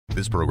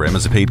This program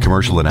is a paid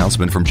commercial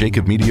announcement from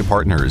Jacob Media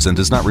Partners and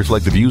does not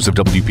reflect the views of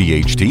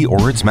WPHT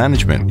or its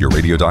management. Your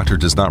radio doctor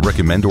does not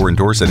recommend or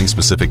endorse any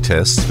specific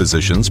tests,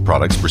 physicians,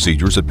 products,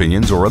 procedures,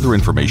 opinions, or other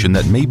information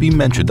that may be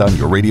mentioned on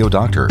Your Radio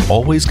Doctor.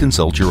 Always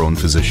consult your own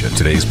physician.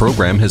 Today's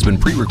program has been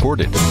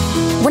pre-recorded.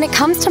 When it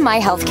comes to my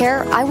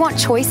healthcare, I want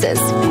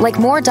choices, like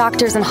more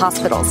doctors and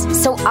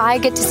hospitals, so I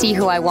get to see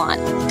who I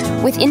want.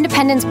 With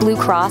Independence Blue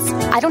Cross,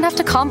 I don't have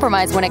to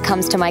compromise when it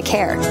comes to my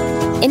care.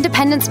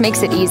 Independence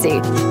makes it easy.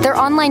 Their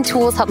online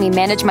tools help me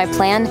manage my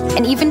plan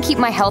and even keep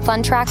my health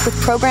on track with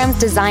programs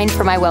designed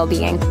for my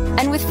well-being.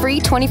 And with free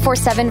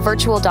 24/7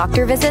 virtual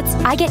doctor visits,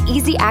 I get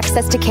easy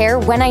access to care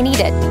when I need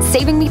it,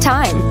 saving me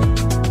time.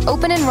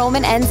 Open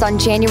enrollment ends on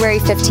January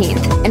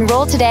 15th.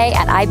 Enroll today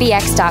at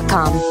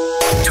ibx.com.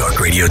 Talk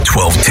Radio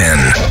 1210,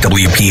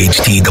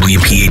 WPHT,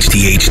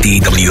 WPHT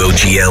HD,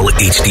 WOGL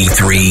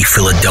HD3,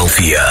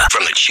 Philadelphia.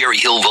 From the Cherry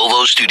Hill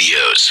Volvo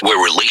Studios,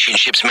 where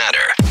relationships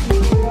matter.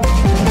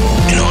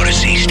 An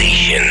Odyssey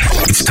station.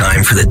 It's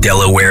time for the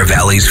Delaware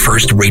Valley's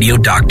first radio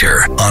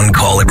doctor. On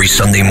call every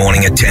Sunday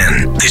morning at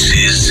 10. This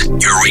is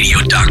Your Radio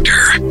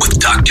Doctor with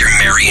Dr.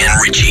 Marianne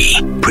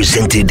Ritchie.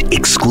 Presented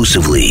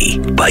exclusively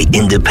by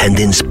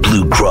Independence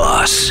Blue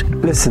Cross.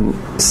 Listen,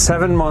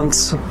 7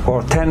 months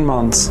or 10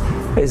 months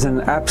is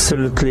an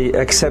absolutely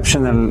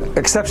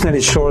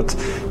exceptionally short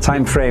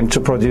time frame to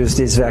produce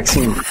this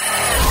vaccine.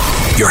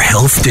 Your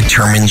health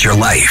determines your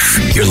life,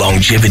 your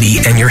longevity,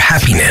 and your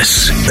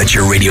happiness. Let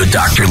your radio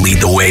doctor lead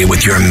the way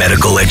with your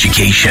medical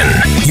education.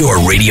 Your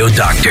Radio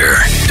Doctor,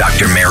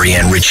 Dr.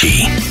 Marianne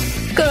Ritchie.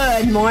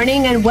 Good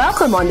morning and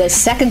welcome on this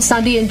second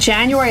Sunday in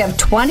January of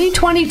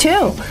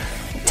 2022.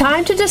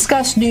 Time to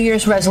discuss New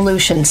Year's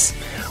resolutions,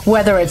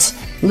 whether it's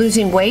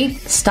losing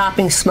weight,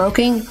 stopping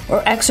smoking,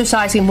 or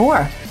exercising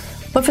more.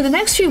 But for the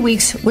next few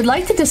weeks, we'd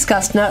like to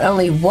discuss not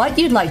only what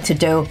you'd like to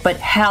do, but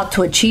how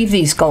to achieve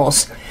these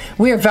goals.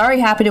 We are very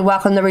happy to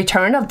welcome the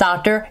return of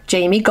Dr.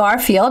 Jamie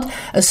Garfield,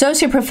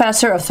 Associate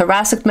Professor of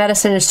Thoracic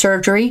Medicine and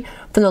Surgery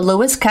from the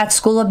Lewis Katz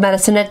School of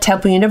Medicine at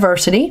Temple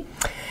University.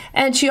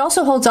 And she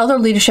also holds other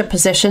leadership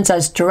positions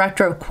as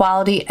Director of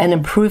Quality and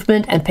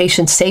Improvement and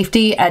Patient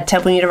Safety at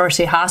Temple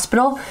University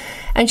Hospital.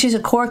 And she's a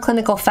core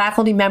clinical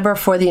faculty member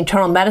for the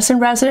internal medicine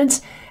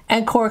residents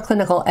and core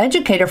clinical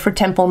educator for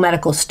Temple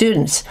medical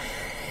students.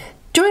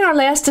 During our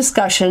last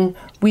discussion,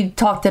 we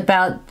talked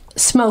about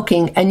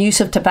smoking and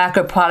use of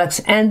tobacco products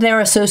and their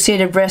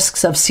associated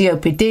risks of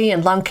COPD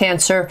and lung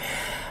cancer.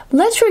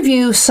 Let's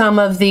review some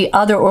of the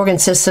other organ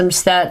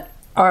systems that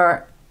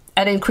are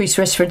at increased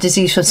risk for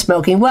disease from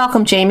smoking.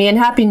 Welcome, Jamie, and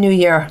Happy New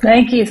Year.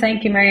 Thank you,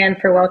 Marianne,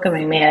 for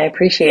welcoming me. I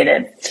appreciate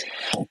it.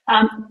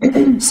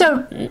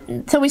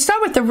 So we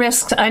start with the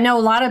risks. I know a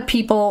lot of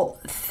people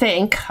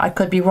think, I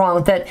could be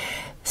wrong, that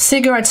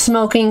cigarette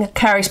smoking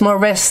carries more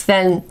risk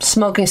than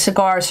smoking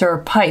cigars or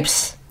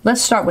pipes.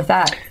 Let's start with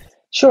that.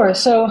 Sure.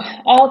 So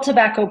all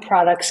tobacco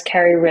products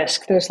carry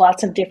risk. There's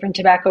lots of different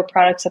tobacco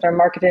products that are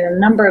marketed in a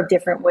number of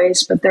different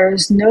ways, but there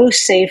is no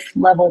safe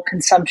level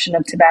consumption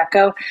of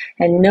tobacco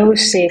and no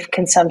safe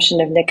consumption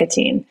of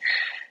nicotine.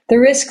 The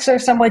risks are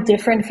somewhat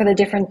different for the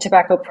different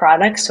tobacco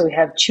products. So we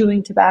have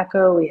chewing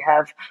tobacco, we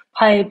have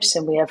pipes,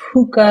 and we have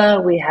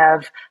hookah, we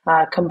have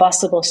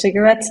combustible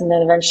cigarettes, and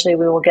then eventually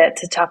we will get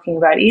to talking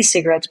about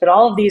e-cigarettes. But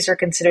all of these are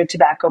considered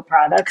tobacco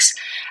products.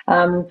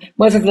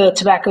 Whether the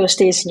tobacco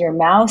stays in your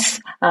mouth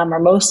or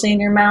mostly in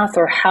your mouth,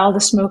 or how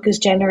the smoke is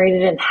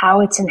generated and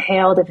how it's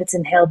inhaled, if it's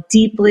inhaled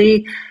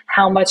deeply,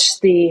 how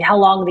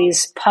long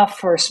these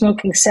puff or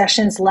smoking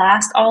sessions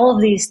last, all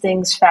of these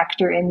things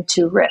factor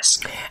into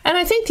risk. And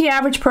I think the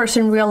average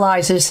person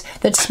realizes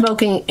that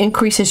smoking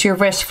increases your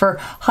risk for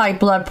high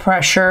blood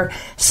pressure,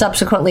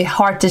 subsequently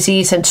heart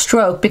disease and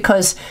stroke,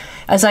 because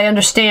as I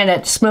understand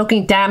it,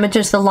 smoking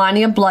damages the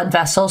lining of blood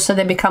vessels so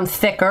they become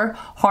thicker,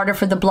 harder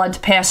for the blood to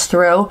pass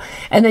through,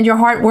 and then your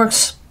heart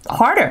works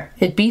harder.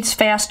 It beats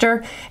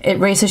faster. It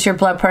raises your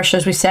blood pressure,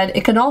 as we said.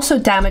 It can also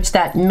damage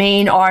that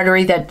main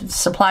artery that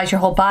supplies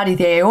your whole body,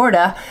 the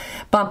aorta,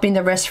 bumping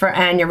the risk for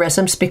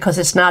aneurysms because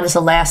it's not as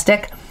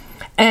elastic.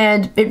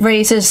 And it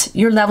raises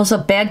your levels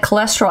of bad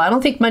cholesterol. I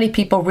don't think many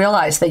people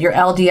realize that your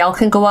LDL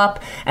can go up,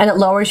 and it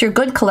lowers your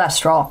good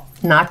cholesterol.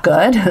 Not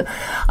good.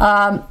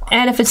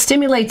 And if it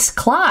stimulates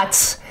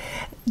clots,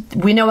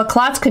 we know what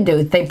clots can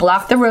do. They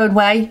block the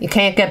roadway. You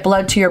can't get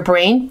blood to your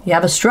brain. You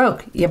have a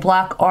stroke. You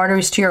block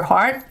arteries to your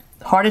heart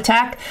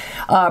attack.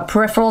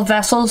 Peripheral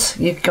vessels,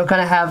 you're going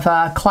to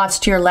have clots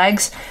to your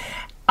legs.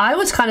 I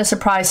was kind of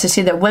surprised to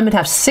see that women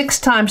have 6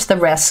 times the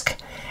risk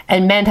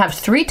and men have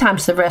 3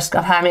 times the risk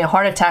of having a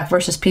heart attack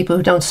versus people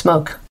who don't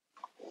smoke.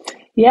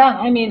 Yeah,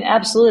 I mean,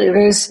 absolutely.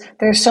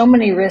 There's so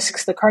many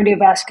risks. The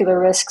cardiovascular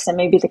risks and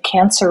maybe the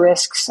cancer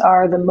risks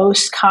are the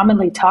most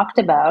commonly talked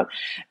about,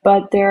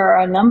 but there are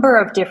a number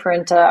of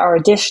different or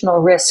additional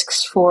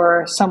risks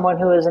for someone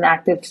who is an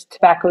active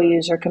tobacco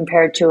user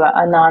compared to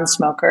a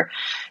non-smoker.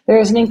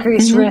 There's an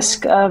increased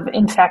risk of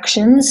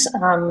infections,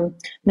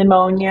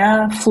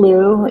 pneumonia,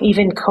 flu,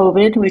 even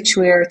COVID, which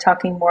we're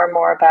talking more and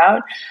more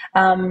about.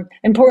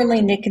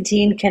 Importantly,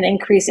 nicotine can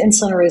increase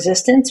insulin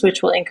resistance,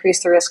 which will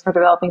increase the risk for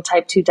developing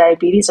type 2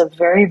 diabetes, a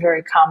very,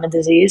 very common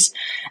disease.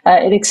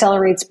 It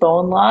accelerates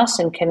bone loss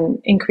and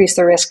can increase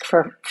the risk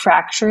for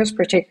fractures,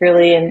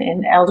 particularly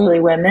in elderly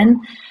women.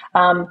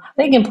 I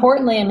think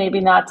importantly, and maybe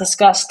not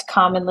discussed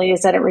commonly,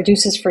 is that it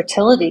reduces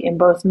fertility in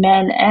both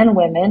men and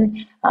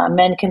women.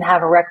 Men can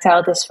have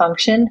erectile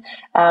dysfunction.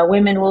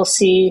 Women will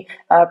see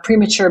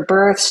premature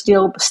birth,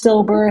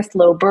 stillbirth,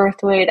 low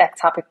birth weight,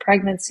 ectopic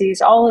pregnancies.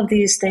 All of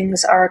these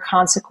things are a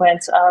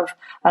consequence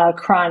of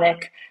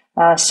chronic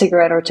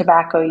cigarette or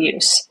tobacco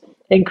use,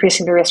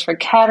 increasing the risk for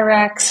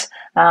cataracts.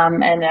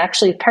 And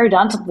actually,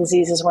 periodontal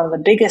disease is one of the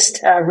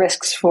biggest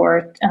risks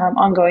for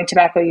ongoing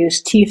tobacco use,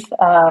 tooth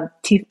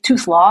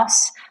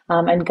loss,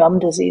 and gum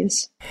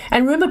disease.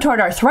 And rheumatoid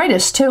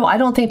arthritis, too. I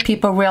don't think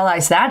people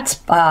realize that's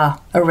a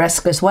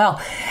risk as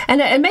well.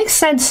 And it makes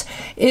sense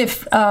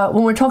if,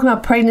 when we're talking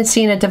about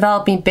pregnancy and a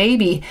developing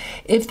baby,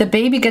 if the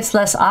baby gets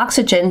less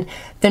oxygen,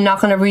 they're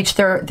not going to reach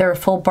their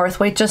full birth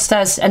weight. Just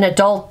as an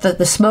adult,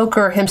 the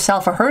smoker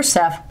himself or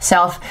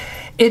herself,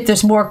 if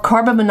there's more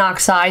carbon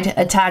monoxide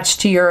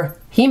attached to your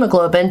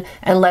hemoglobin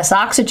and less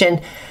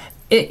oxygen,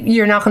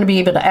 you're not going to be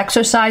able to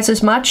exercise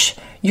as much.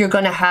 You're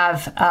going to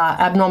have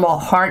abnormal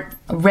heart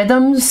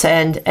rhythms,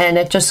 and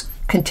it just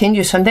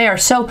continues from there.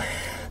 So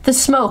the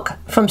smoke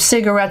from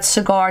cigarettes,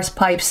 cigars,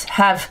 pipes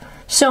have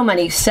so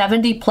many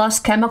 70 plus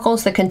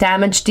chemicals that can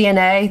damage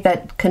DNA,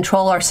 that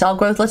control our cell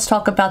growth. Let's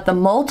talk about the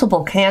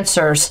multiple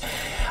cancers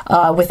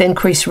with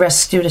increased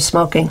risks due to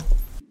smoking.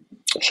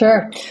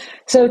 Sure.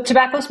 So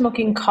tobacco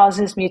smoking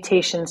causes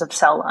mutations of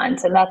cell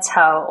lines, and that's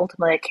how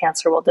ultimately a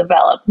cancer will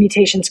develop.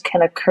 Mutations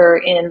can occur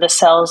in the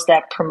cells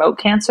that promote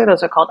cancer.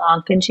 Those are called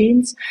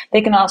oncogenes.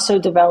 They can also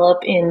develop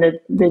in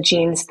the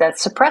genes that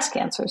suppress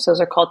cancers. Those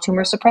are called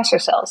tumor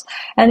suppressor cells.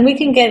 And we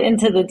can get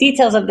into the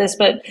details of this,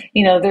 but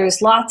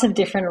there's lots of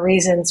different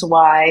reasons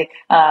why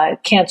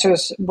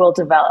cancers will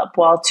develop,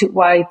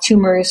 why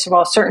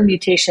certain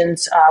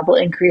mutations will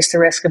increase the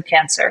risk of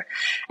cancer.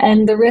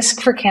 And the risk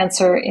for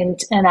cancer in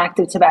an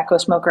active tobacco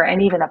smoker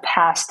and even a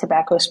past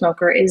tobacco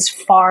smoker is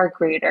far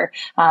greater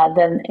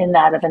than in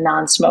that of a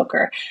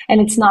non-smoker.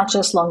 And it's not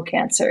just lung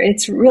cancer.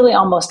 It's really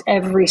almost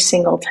every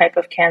single type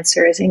of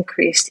cancer is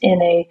increased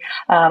in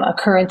a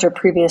current or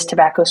previous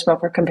tobacco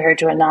smoker compared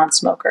to a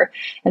non-smoker.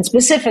 And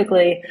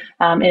specifically,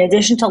 in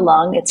addition to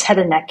lung, it's head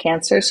and neck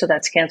cancer. So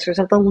that's cancers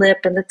of the lip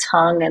and the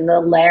tongue and the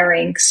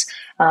larynx.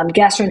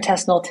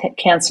 Gastrointestinal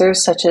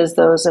cancers, such as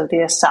those of the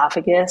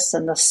esophagus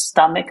and the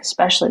stomach,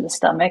 especially the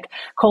stomach,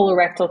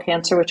 colorectal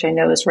cancer, which I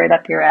know is right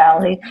up your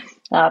alley,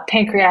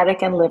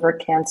 pancreatic and liver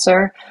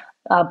cancer,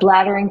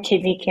 bladder and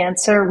kidney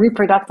cancer,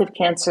 reproductive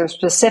cancer,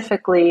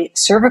 specifically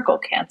cervical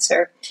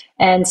cancer,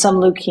 and some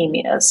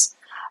leukemias.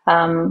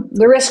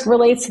 The risk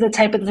relates to the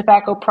type of the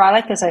tobacco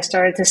product, as I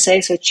started to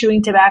say. So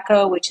chewing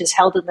tobacco, which is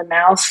held in the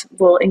mouth,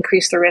 will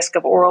increase the risk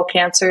of oral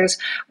cancers,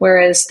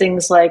 whereas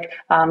things like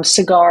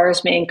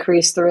cigars may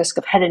increase the risk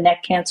of head and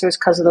neck cancers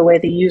because of the way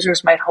the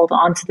users might hold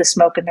on to the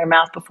smoke in their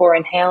mouth before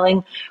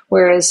inhaling,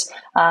 whereas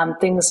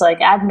things like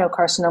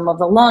adenocarcinoma of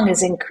the lung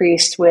is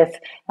increased with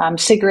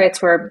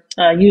cigarettes, where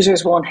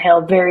users will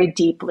inhale very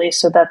deeply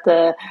so that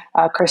the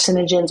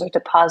carcinogens are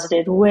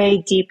deposited way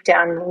deep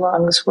down in the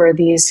lungs where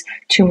these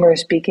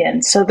tumors begin.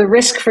 So the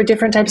risk for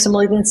different types of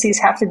malignancies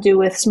have to do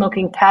with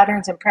smoking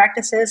patterns and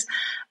practices,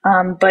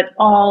 but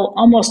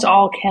almost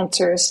all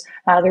cancers,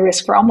 the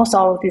risk for almost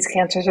all of these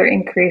cancers are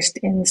increased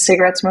in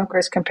cigarette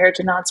smokers compared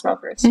to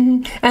non-smokers.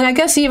 Mm-hmm. And I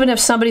guess even if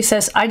somebody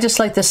says, I just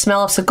like the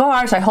smell of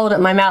cigars, I hold it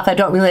in my mouth, I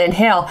don't really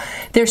inhale,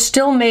 they're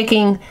still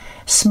making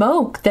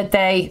smoke that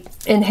they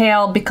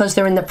inhale because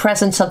they're in the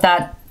presence of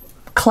that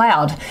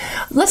cloud.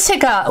 Let's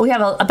take we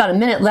have about a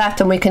minute left,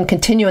 and we can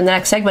continue in the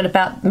next segment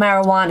about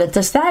marijuana.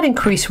 Does that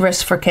increase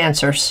risk for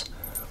cancers?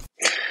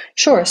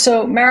 Sure.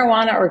 So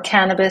marijuana or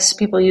cannabis,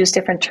 people use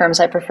different terms.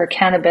 I prefer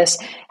cannabis,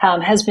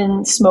 has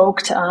been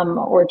smoked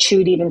or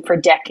chewed even for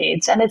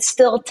decades. And it's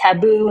still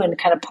taboo and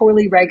kind of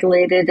poorly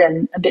regulated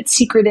and a bit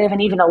secretive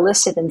and even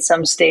illicit in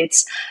some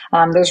states.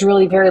 There's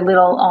really very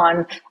little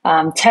on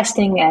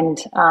testing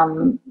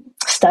and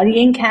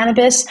studying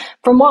cannabis.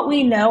 From what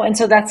we know, and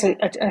so that's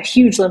a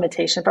huge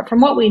limitation, but from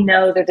what we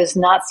know, there does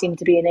not seem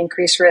to be an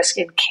increased risk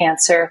in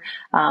cancer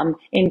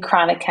in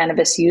chronic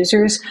cannabis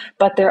users.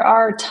 But there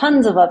are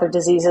tons of other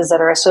diseases that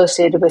are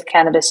associated with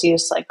cannabis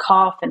use, like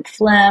cough and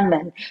phlegm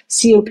and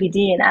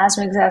COPD and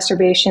asthma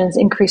exacerbations,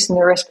 increasing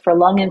the risk for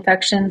lung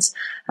infections.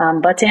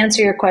 But to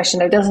answer your question,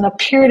 there doesn't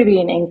appear to be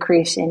an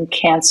increase in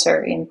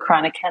cancer in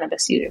chronic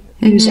cannabis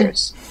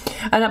users.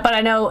 Mm-hmm. But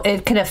I know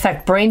it can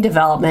affect brain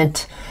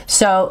development.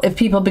 So if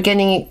people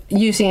beginning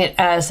using it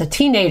as a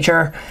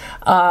teenager,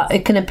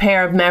 it can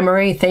impair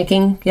memory,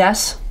 thinking,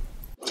 yes?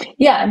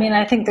 Yeah, I mean,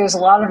 I think there's a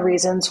lot of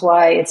reasons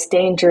why it's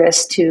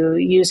dangerous to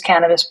use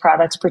cannabis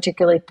products,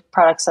 particularly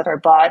products that are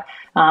bought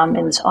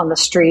on the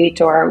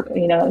street or,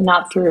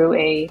 not through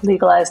a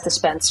legalized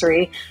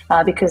dispensary,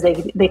 because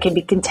they can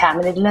be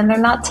contaminated and they're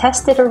not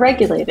tested or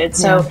regulated.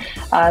 So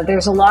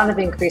there's a lot of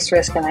increased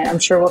risk, and I'm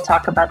sure we'll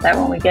talk about that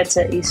when we get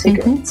to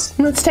e-cigarettes.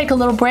 Mm-hmm. Let's take a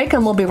little break,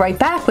 and we'll be right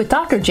back with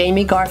Dr.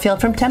 Jamie Garfield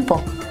from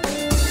Temple.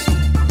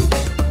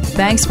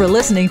 Thanks for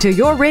listening to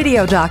Your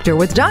Radio Doctor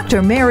with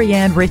Dr.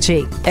 Marianne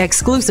Ritchie,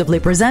 exclusively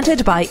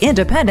presented by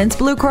Independence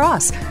Blue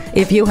Cross.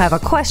 If you have a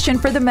question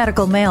for the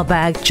medical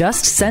mailbag,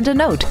 just send a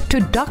note to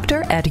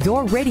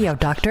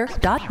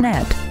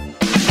doctor@yourradiodoctor.net.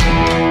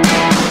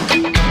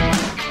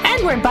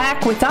 And we're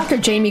back with Dr.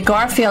 Jamie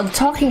Garfield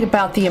talking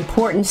about the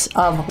importance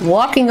of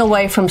walking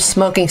away from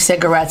smoking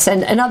cigarettes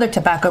and other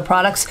tobacco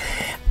products.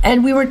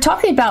 And we were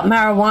talking about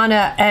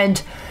marijuana,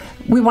 and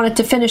we wanted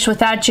to finish with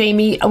that,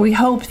 Jamie. We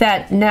hope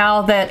that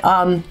now that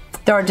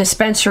there are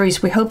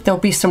dispensaries, we hope there'll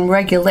be some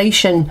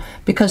regulation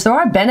because there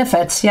are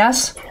benefits,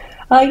 yes?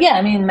 Yeah,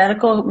 I mean,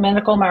 medical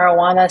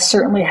marijuana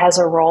certainly has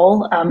a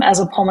role. As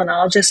a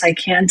pulmonologist, I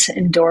can't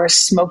endorse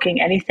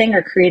smoking anything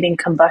or creating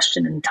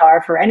combustion and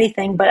tar for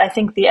anything, but I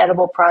think the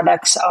edible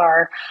products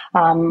are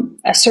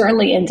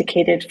certainly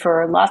indicated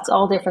for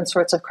all different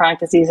sorts of chronic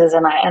diseases,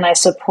 and I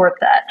support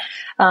that.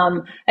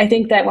 I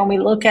think that when we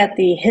look at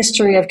the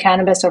history of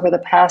cannabis over the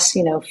past,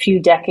 few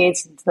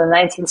decades, the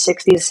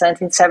 1960s,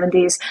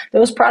 1970s,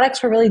 those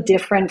products were really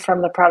different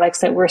from the products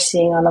that we're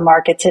seeing on the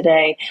market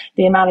today.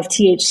 The amount of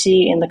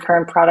THC in the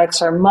current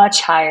products are much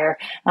higher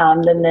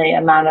than the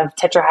amount of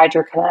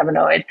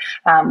tetrahydrocannabinoid,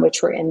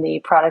 which were in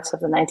the products of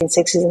the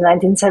 1960s and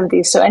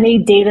 1970s. So any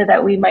data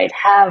that we might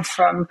have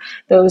from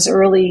those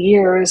early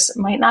years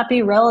might not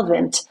be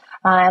relevant.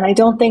 And I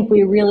don't think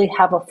we really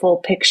have a full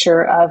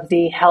picture of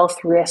the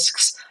health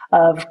risks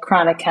of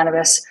chronic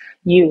cannabis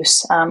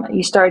use.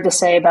 You started to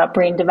say about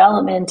brain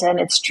development, and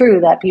it's true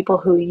that people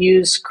who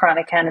use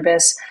chronic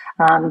cannabis,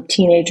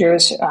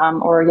 teenagers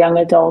or young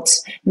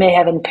adults, may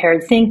have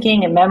impaired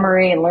thinking and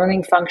memory and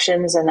learning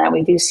functions, and that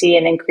we do see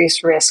an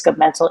increased risk of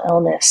mental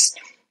illness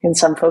in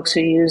some folks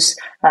who use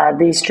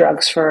these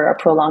drugs for a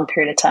prolonged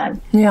period of time.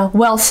 Yeah,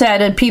 well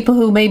said. And people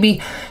who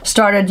maybe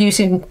started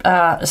using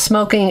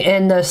smoking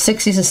in the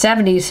 60s and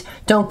 70s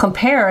don't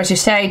compare, as you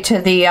say,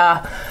 to the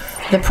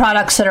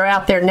products that are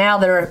out there now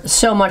that are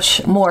so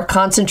much more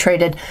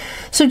concentrated.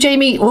 So,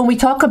 Jamie, when we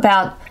talk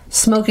about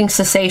smoking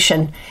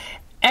cessation,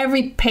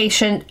 every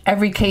patient,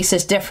 every case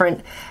is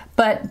different,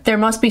 but there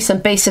must be some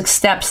basic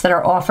steps that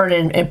are offered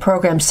in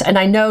programs. And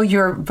I know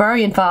you're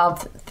very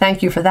involved,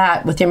 thank you for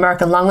that, with the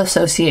American Lung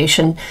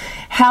Association.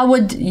 How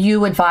would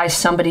you advise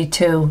somebody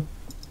to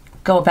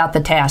go about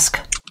the task?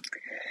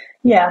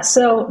 Yeah,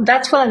 so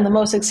that's what I'm the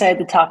most excited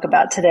to talk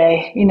about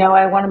today.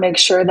 I want to make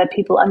sure that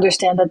people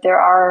understand that there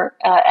are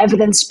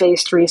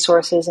evidence-based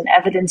resources and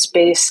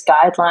evidence-based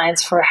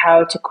guidelines for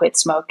how to quit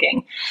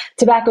smoking.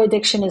 Tobacco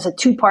addiction is a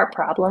two-part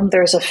problem.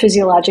 There's a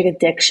physiologic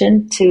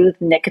addiction to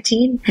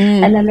nicotine,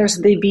 and then there's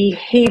the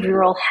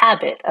behavioral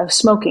habit of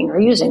smoking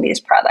or using these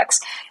products.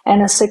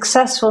 And a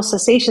successful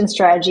cessation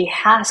strategy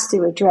has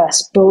to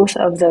address both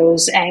of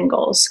those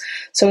angles.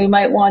 So we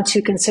might want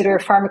to consider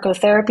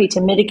pharmacotherapy to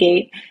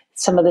mitigate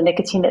some of the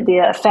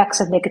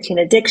effects of nicotine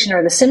addiction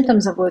or the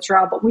symptoms of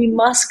withdrawal, but we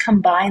must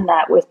combine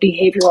that with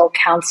behavioral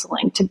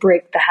counseling to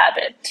break the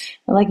habit.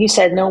 And like you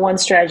said, no one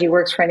strategy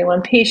works for any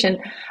one patient,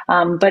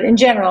 but in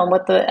general,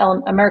 what the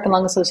American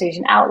Lung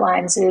Association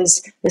outlines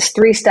is this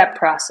three-step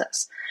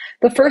process.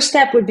 The first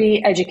step would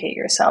be educate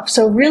yourself.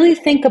 So really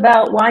think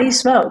about why you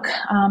smoke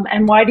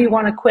and why do you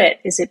want to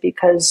quit? Is it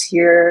because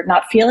you're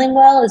not feeling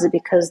well? Is it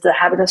because the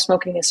habit of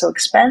smoking is so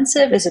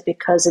expensive? Is it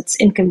because it's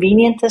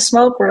inconvenient to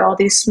smoke where all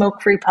these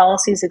smoke-free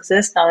policies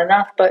exist? Not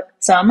enough, but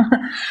some.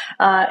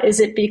 Is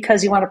it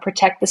because you want to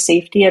protect the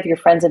safety of your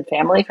friends and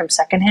family from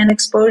secondhand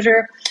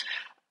exposure?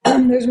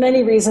 There's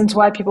many reasons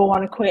why people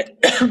want to quit.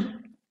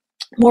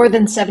 More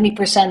than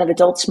 70% of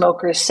adult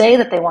smokers say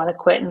that they want to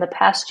quit in the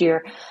past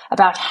year.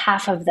 About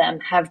half of them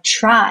have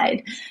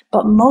tried,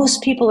 but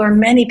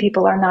many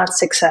people are not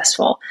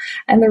successful.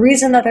 And the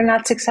reason that they're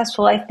not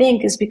successful, I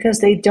think, is because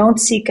they don't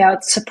seek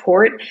out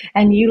support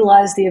and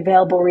utilize the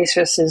available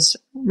resources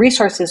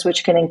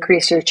which can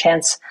increase your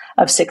chance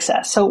of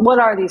success. So what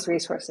are these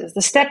resources?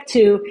 The step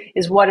 2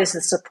 is, what is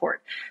the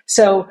support?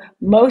 So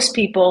most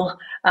people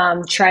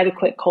try to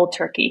quit cold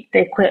turkey.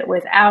 They quit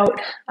without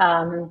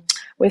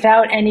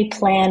any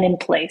plan in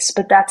place,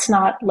 but that's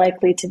not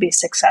likely to be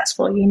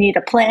successful. You need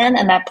a plan,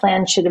 and that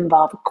plan should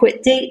involve a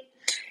quit date.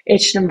 It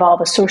should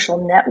involve a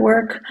social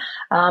network.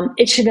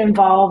 It should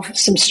involve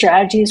some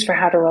strategies for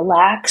how to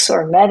relax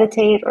or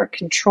meditate or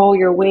control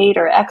your weight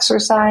or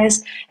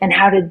exercise, and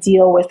how to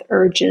deal with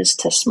urges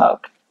to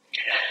smoke.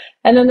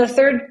 And then the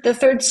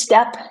third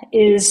step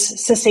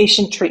is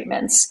cessation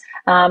treatments.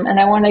 And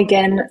I want to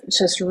again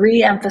just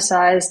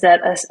re-emphasize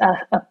that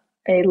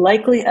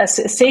a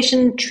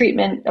cessation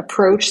treatment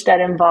approach that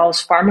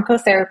involves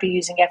pharmacotherapy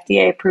using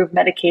FDA-approved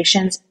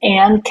medications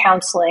and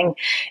counseling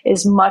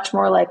is much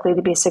more likely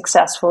to be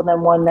successful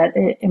than one that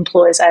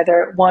employs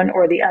either one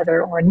or the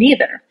other or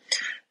neither.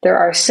 There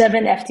are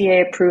 7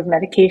 FDA-approved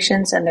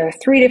medications, and there are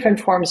 3 different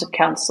forms of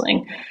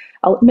counseling.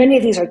 Many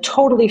of these are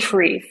totally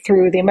free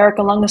through the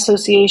American Lung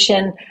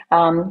Association,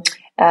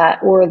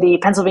 or the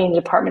Pennsylvania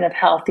Department of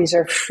Health. These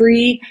are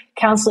free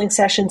counseling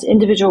sessions,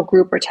 individual,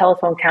 group, or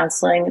telephone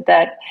counseling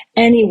that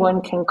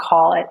anyone can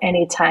call at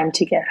any time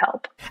to get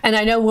help. And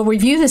I know we'll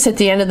review this at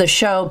the end of the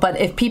show, but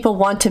if people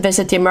want to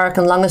visit the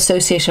American Lung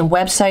Association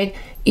website,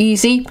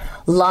 easy,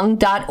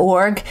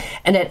 lung.org,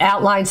 and it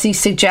outlines these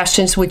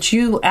suggestions, which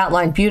you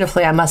outlined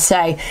beautifully, I must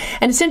say.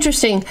 And it's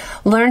interesting,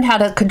 learn how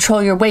to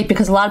control your weight,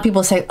 because a lot of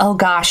people say, oh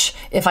gosh,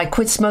 if I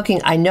quit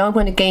smoking, I know I'm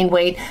going to gain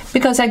weight,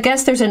 because I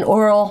guess there's an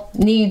oral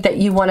need that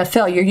you want to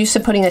fill. You're used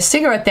to putting a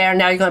cigarette there,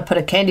 now you're going to put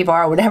a candy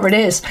bar or whatever it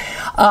is.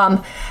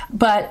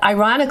 But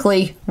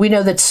ironically, we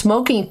know that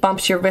smoking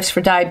bumps your risk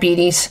for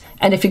diabetes,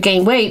 and if you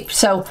gain weight,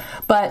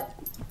 but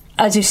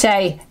as you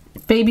say,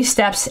 baby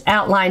steps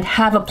outlined,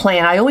 have a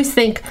plan. I always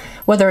think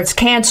whether it's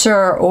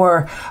cancer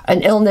or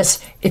an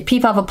illness, if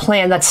people have a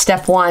plan, that's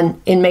step one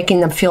in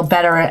making them feel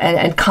better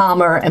and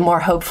calmer and more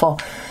hopeful.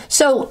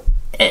 So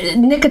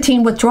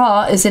nicotine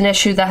withdrawal is an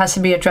issue that has to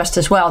be addressed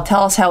as well.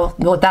 Tell us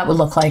what that would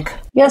look like.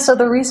 Yeah, so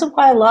the reason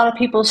why a lot of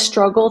people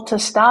struggle to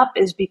stop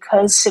is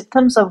because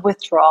symptoms of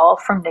withdrawal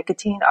from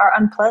nicotine are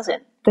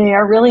unpleasant. They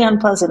are really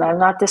unpleasant. I'm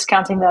not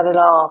discounting that at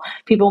all.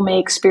 People may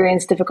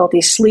experience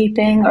difficulty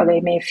sleeping, or they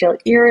may feel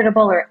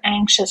irritable or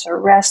anxious or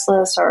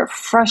restless or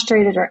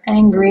frustrated or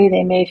angry.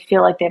 They may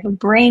feel like they have a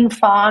brain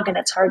fog and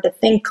it's hard to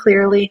think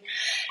clearly.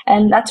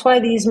 And that's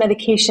why these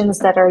medications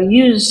that are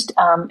used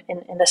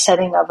in the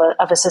setting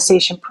of a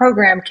cessation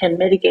program can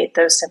mitigate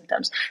those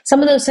symptoms.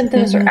 Some of those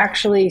symptoms are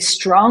actually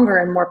stronger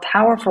and more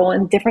powerful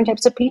in different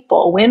types of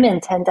people. Women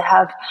tend to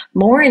have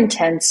more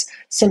intense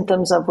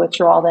symptoms of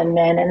withdrawal than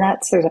men, and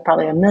there's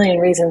probably a million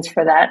reasons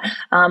for that.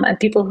 And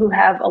people who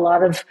have a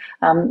lot of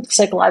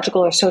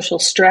psychological or social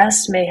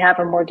stress may have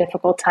a more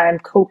difficult time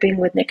coping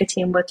with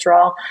nicotine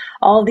withdrawal.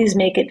 All of these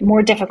make it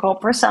more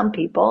difficult for some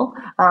people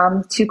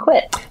to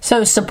quit.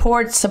 So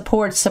support.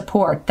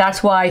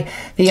 That's why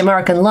the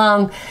American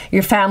Lung,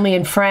 your family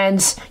and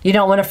friends, you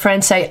don't want a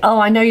friend say, oh,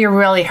 I know you're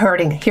really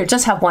hurting. Here,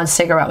 just have one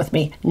cigarette with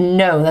me.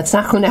 No, that's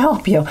not going to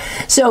help you.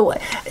 So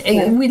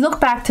we look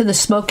back to the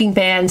smoking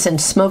bans and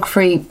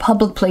smoke-free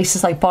public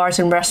places like bars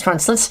and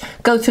restaurants. Let's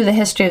go through the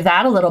history of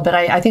that a little bit.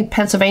 I think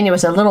Pennsylvania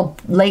was a little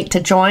late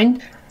to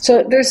join.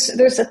 So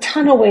there's a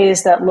ton of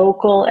ways that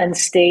local and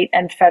state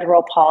and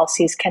federal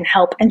policies can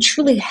help and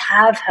truly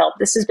have helped.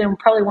 This has been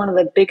probably one of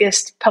the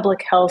biggest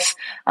public health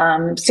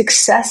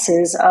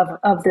successes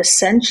of this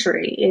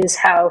century, is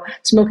how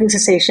smoking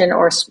cessation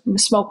or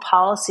smoke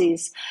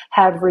policies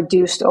have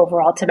reduced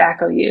overall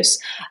tobacco use.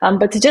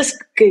 But to just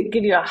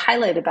give you a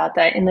highlight about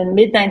that, in the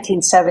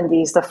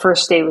mid-1970s, the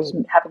first state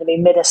happened to be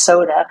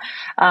Minnesota,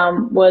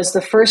 was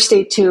the first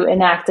state to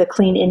enact a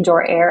Clean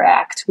Indoor Air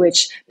Act,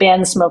 which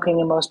banned smoking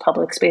in most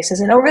public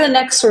spaces. And over the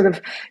next sort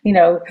of,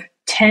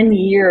 10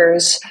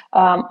 years,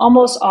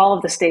 almost all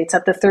of the states,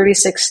 up to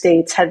 36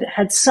 states,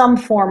 had some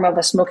form of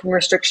a smoking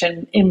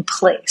restriction in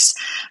place.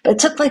 But it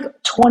took like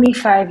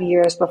 25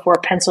 years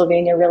before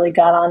Pennsylvania really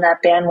got on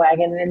that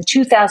bandwagon. And in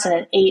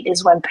 2008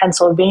 is when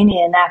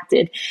Pennsylvania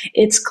enacted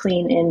its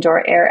Clean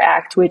Indoor Air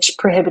Act, which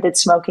prohibited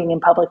smoking in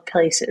public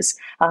places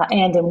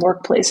and in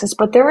workplaces.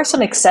 But there were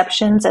some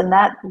exceptions, and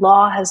that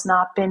law has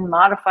not been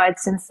modified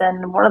since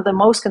then. One of the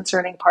most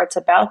concerning parts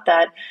about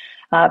that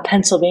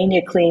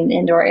Pennsylvania Clean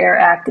Indoor Air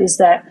Act is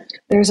that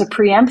there's a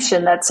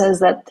preemption that says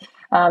that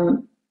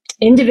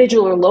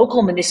individual or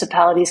local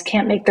municipalities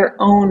can't make their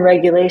own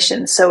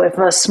regulations. So if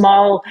a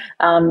small,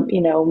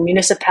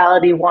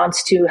 municipality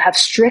wants to have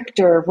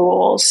stricter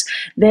rules,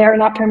 they are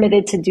not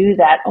permitted to do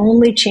that.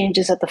 Only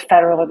changes at the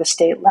federal or the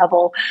state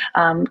level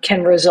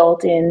can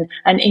result in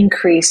an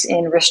increase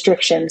in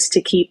restrictions to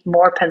keep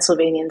more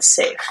Pennsylvanians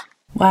safe.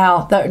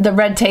 Wow, the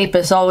red tape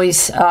is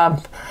always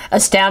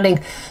astounding.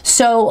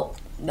 So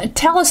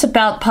tell us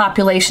about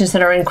populations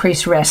that are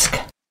increased risk.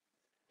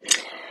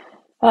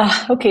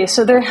 Okay,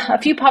 so there are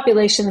a few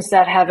populations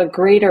that have a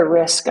greater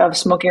risk of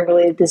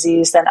smoking-related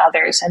disease than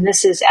others, and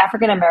this is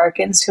African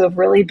Americans, who have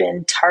really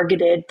been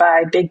targeted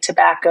by big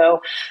tobacco,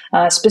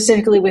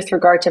 specifically with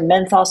regard to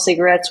menthol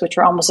cigarettes, which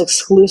are almost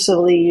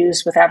exclusively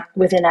used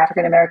within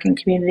African American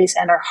communities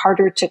and are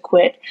harder to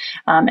quit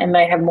and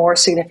might have more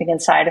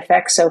significant side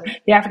effects. So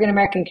the African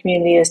American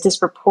community is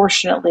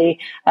disproportionately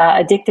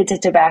addicted to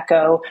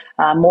tobacco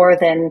more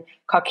than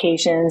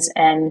Caucasians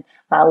and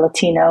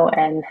Latino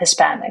and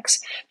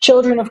Hispanics.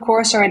 Children, of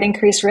course, are at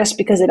increased risk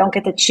because they don't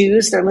get to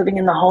choose. They're living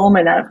in the home,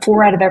 and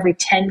 4 out of every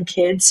 10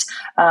 kids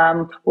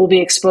will be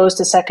exposed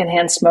to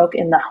secondhand smoke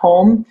in the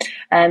home.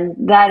 And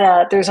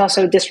that there's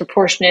also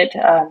disproportionate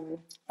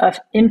of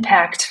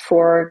impact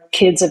for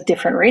kids of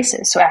different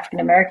races. So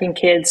African American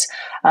kids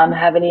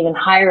have an even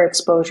higher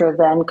exposure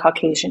than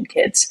Caucasian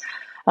kids.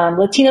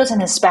 Latinos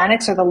and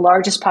Hispanics are the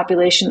largest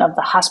population of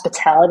the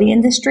hospitality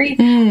industry.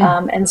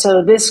 And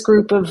so this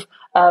group of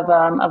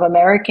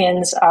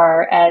Americans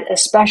are at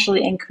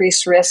especially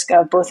increased risk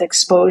of both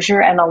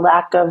exposure and a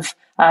lack of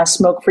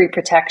smoke-free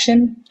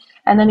protection.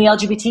 And then the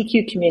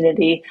LGBTQ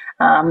community,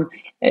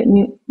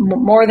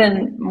 more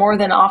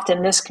than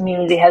often, this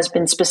community has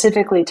been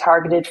specifically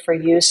targeted for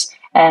use,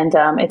 and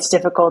it's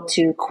difficult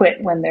to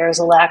quit when there's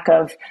a lack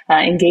of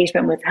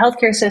engagement with the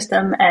healthcare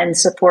system and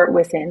support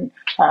within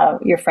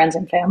your friends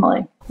and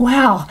family.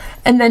 Wow.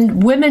 And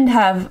then women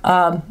have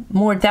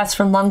more deaths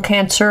from lung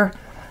cancer.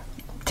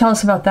 Tell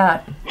us about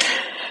that.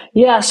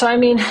 Yeah, so I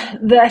mean,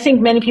 I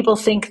think many people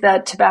think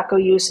that tobacco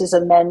use is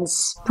a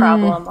men's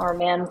problem or a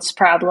man's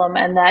problem,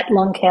 and that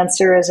lung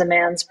cancer is a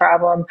man's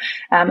problem,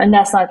 and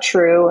that's not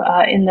true.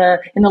 In the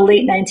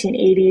late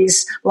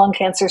 1980s, lung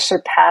cancer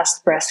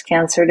surpassed breast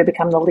cancer to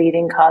become the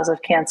leading cause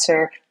of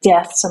cancer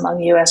deaths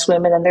among U.S.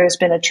 women, and there's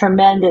been a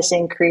tremendous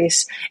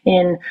increase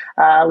in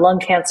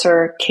lung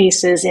cancer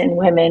cases in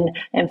women.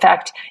 In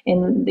fact,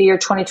 in the year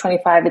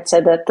 2025, it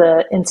said that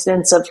the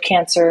incidence of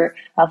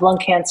lung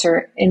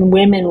cancer in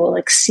women will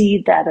exceed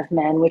that of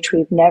men, which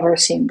we've never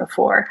seen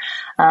before.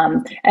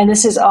 And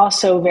this is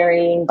also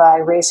varying by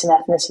race and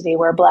ethnicity,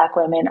 where Black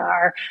women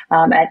are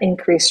at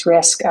increased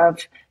risk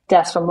of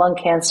deaths from lung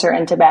cancer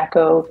and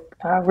tobacco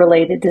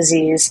related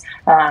disease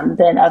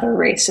than other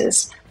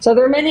races. So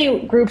there are many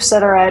groups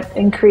that are at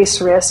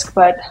increased risk,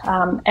 but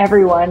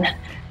everyone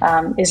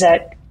is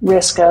at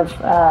risk of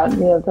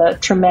the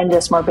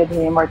tremendous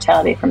morbidity and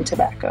mortality from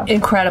tobacco.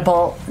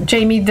 Incredible.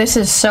 Jamie, this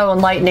is so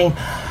enlightening.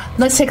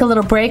 Let's take a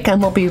little break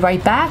and we'll be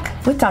right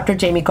back with Dr.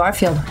 Jamie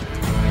Garfield.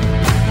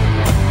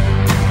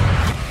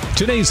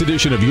 Today's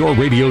edition of Your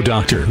Radio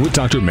Doctor with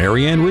Dr.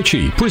 Marianne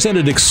Ritchie,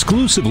 presented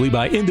exclusively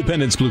by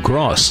Independence Blue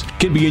Cross,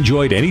 can be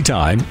enjoyed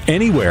anytime,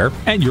 anywhere,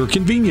 at your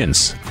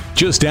convenience.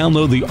 Just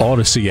download the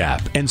Odyssey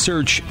app and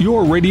search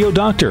Your Radio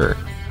Doctor.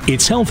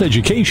 It's health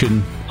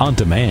education on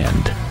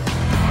demand.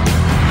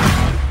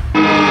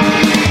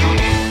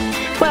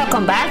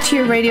 Welcome back to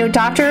Your Radio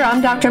Doctor.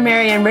 I'm Dr.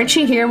 Marianne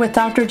Ritchie here with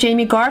Dr.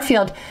 Jamie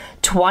Garfield.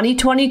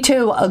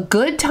 2022, a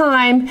good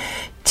time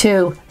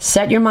to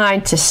set your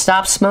mind to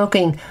stop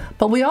smoking.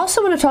 But we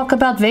also want to talk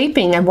about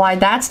vaping and why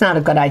that's not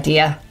a good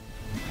idea.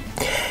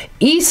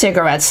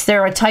 E-cigarettes,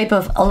 they're a type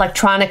of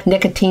electronic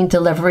nicotine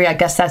delivery. I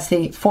guess that's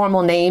the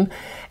formal name.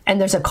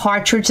 And there's a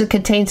cartridge that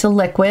contains a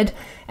liquid,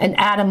 an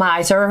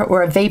atomizer,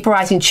 or a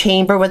vaporizing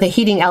chamber with a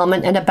heating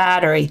element and a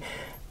battery.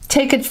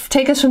 Take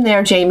us from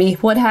there, Jamie.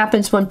 What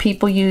happens when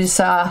people use,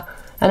 and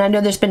I know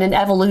there's been an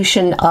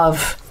evolution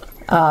of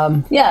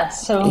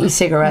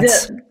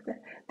e-cigarettes.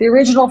 The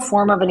original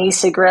form of an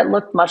e-cigarette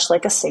looked much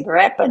like a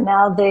cigarette, but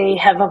now they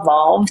have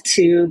evolved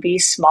to be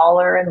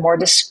smaller and more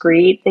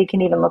discreet. They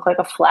can even look like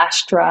a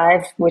flash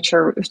drive,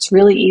 it's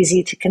really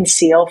easy to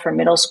conceal for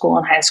middle school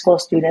and high school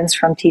students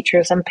from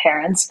teachers and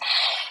parents.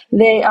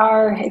 They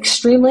are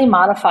extremely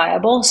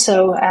modifiable.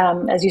 So,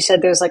 as you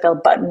said, there's like a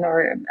button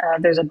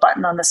there's a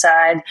button on the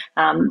side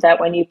that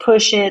when you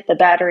push it, the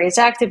battery is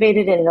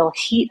activated and it'll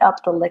heat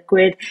up the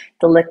liquid.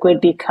 The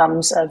liquid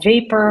becomes a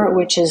vapor,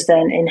 which is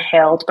then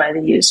inhaled by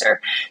the user.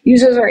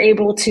 Users are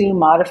able to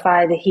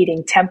modify the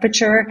heating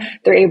temperature.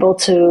 They're able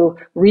to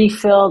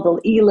refill the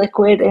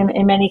e-liquid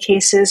in many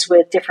cases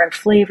with different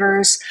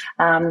flavors.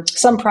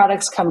 Some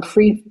products come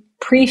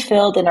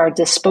pre-filled and are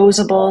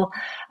disposable.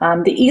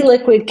 The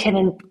e-liquid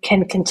can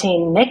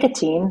contain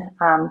nicotine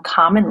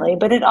commonly,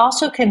 but it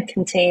also can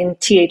contain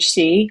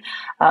THC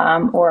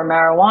or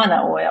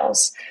marijuana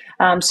oils.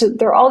 So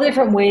there are all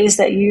different ways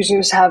that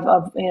users have,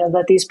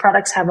 that these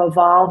products have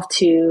evolved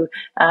to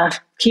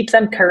keep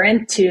them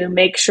current, to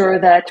make sure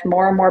that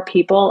more and more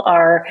people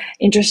are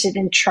interested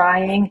in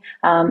trying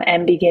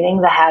and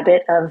beginning the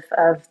habit of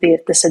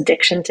this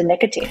addiction to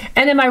nicotine.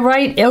 And am I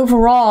right?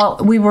 Overall,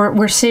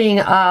 we're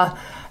seeing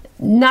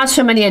not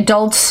so many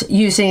adults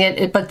using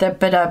it, but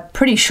a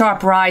pretty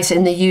sharp rise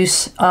in the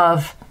use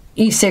of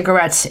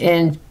e-cigarettes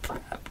in,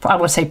 I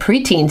would say,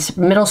 preteens,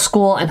 middle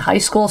school and high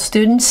school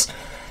students.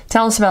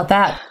 Tell us about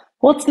that.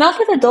 Well, it's not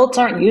that adults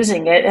aren't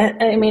using it.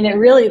 I mean, it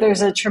really,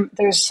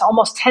 there's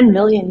almost 10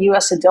 million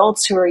U.S.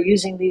 adults who are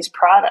using these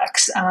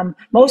products.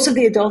 Most of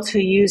the adults who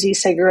use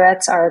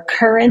e-cigarettes are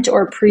current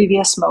or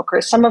previous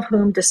smokers, some of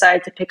whom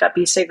decide to pick up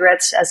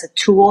e-cigarettes as a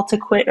tool to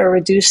quit or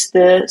reduce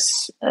the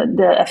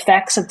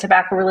effects of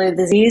tobacco-related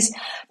disease.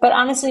 But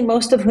honestly,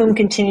 most of whom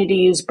continue to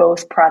use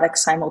both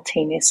products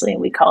simultaneously,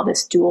 and we call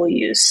this dual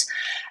use.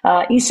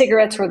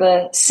 E-cigarettes were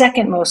the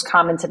second most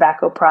common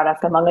tobacco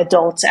product among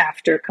adults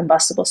after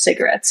combustible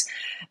cigarettes.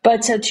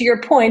 But to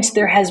your point,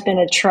 there has been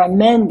a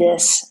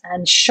tremendous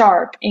and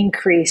sharp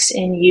increase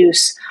in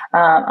use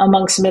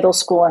amongst middle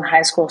school and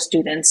high school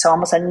students. So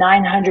almost a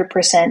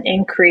 900%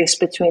 increase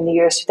between the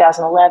years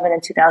 2011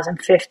 and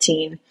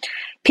 2015.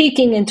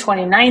 peaking in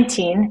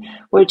 2019,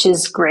 which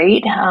is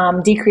great,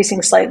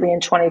 decreasing slightly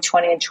in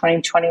 2020 and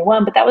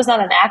 2021. But that was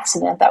not an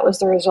accident. That was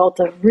the result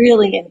of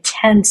really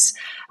intense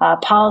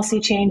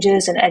policy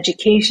changes and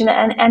education,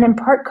 and in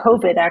part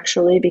COVID,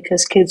 actually,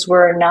 because kids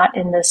were not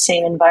in the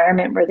same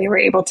environment where they were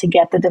able to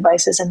get the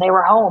devices, and they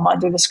were home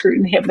under the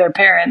scrutiny of their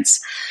parents.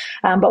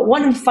 But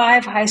 1 in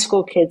 5 high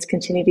school kids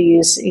continue to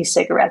use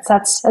e-cigarettes.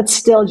 That's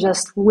still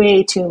just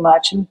way too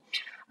much.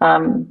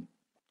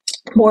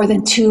 More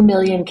than 2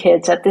 million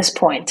kids at this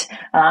point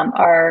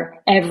are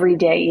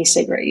everyday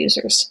e-cigarette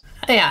users.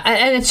 Yeah,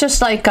 and it's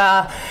just like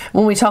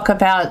when we talk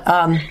about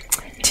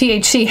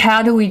THC,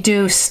 how do we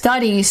do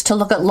studies to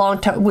look at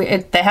long-term?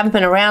 They haven't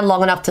been around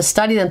long enough to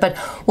study them, but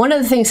one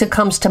of the things that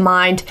comes to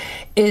mind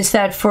is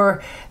that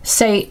for,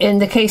 say, in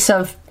the case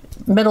of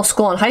middle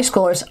school and high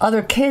schoolers,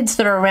 other kids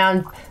that are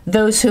around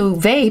those who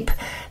vape,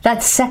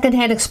 that's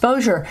secondhand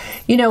exposure.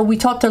 You know, we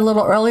talked a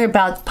little earlier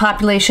about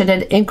population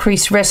at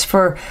increased risk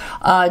for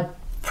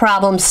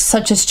problems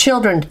such as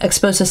children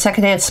exposed to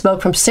secondhand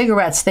smoke from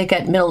cigarettes. They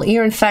get middle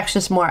ear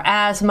infections, more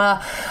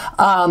asthma,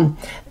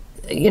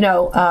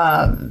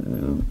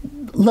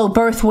 low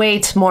birth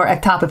weights, more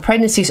ectopic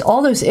pregnancies,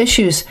 all those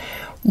issues.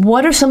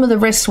 What are some of the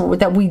risks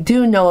that we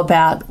do know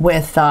about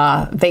with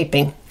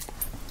vaping?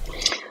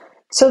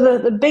 So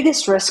the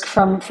biggest risk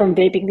from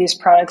vaping these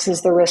products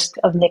is the risk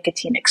of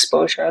nicotine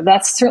exposure.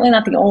 That's certainly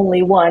not the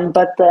only one,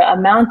 but the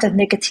amount of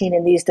nicotine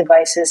in these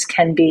devices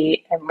can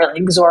be really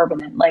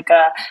exorbitant. Like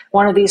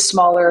one of these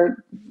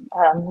smaller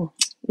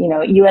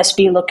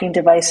USB-looking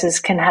devices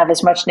can have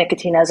as much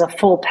nicotine as a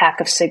full pack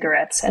of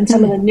cigarettes. And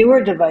some of the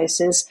newer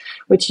devices,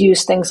 which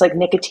use things like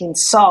nicotine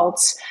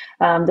salts,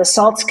 the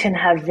salts can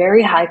have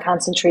very high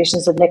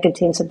concentrations of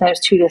nicotine,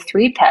 sometimes 2 to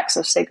 3 packs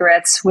of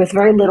cigarettes with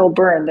very little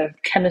burn. The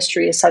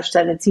chemistry is such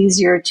that it's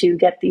easier to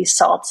get these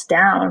salts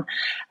down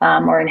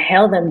or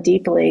inhale them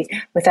deeply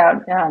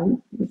without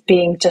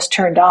being just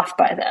turned off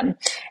by them.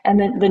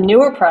 And the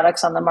newer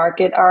products on the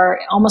market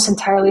are almost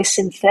entirely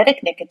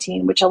synthetic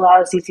nicotine, which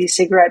allows these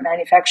e-cigarette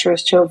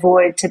manufacturers to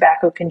avoid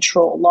tobacco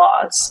control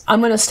laws. I'm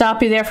going to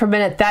stop you there for a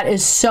minute. That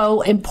is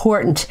so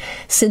important.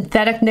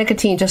 Synthetic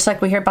nicotine, just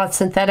like we hear about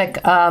synthetic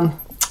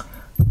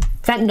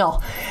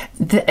fentanyl.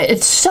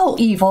 It's so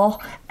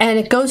evil, and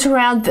it goes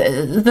around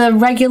the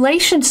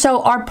regulations.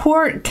 So our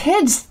poor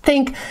kids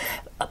think,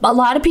 a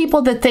lot of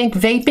people that think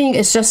vaping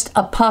is just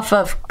a puff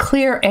of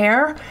clear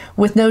air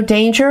with no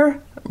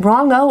danger.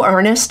 Wrong-o,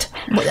 Ernest.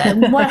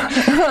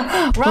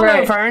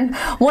 Wrong-o, Vern.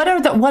 What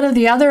are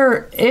the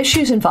other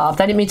issues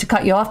involved? I didn't mean to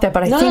cut you off there,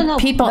 but I think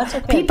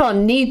people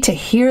need to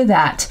hear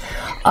that.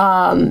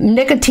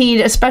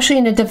 Nicotine, especially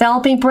in a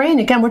developing brain.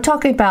 Again, we're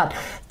talking about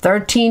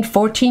 13,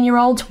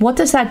 14-year-olds. What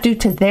does that do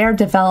to their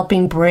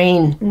developing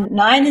brain?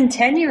 9 and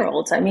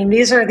 10-year-olds. I mean,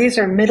 these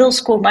are middle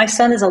school. My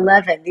son is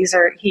 11.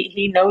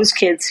 He knows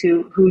kids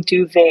who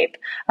do vape,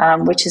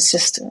 which is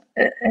just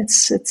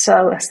it's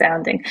so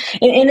astounding.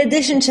 In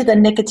addition to the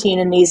nicotine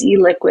in these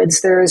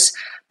e-liquids, there's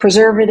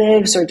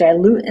preservatives or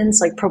dilutants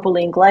like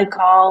propylene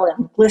glycol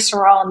and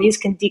glycerol, and these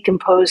can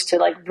decompose to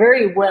like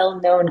very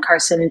well-known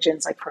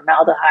carcinogens like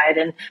formaldehyde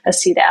and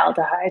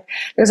acetaldehyde.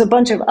 There's a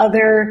bunch of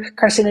other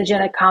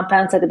carcinogenic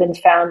compounds that have been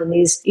found in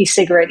these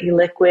e-cigarette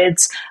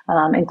e-liquids,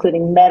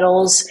 including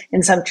metals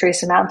in some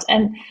trace amounts,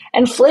 and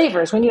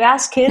flavors. When you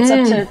ask kids,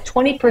 up to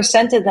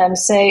 20% of them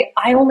say,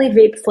 I only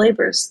vape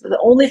flavors. The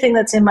only thing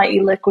that's in my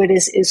e-liquid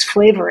is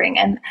flavoring.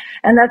 And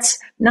that's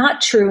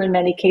not true in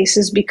many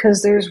cases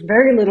because there's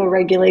very little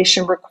regulation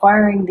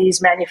requiring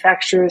these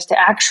manufacturers to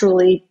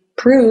actually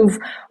prove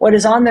what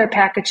is on their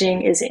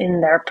packaging is in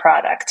their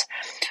product.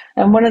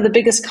 And one of the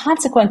biggest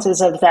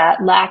consequences of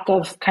that lack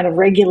of kind of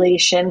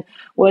regulation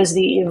was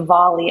the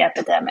EVALI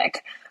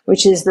epidemic,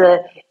 which is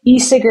the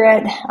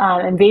e-cigarette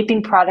and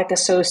vaping product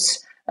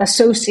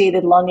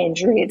associated lung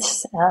injury.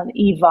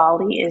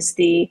 EVALI is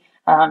the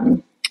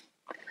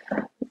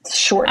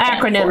short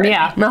acronym,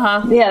 yeah.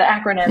 Uh-huh. Yeah, the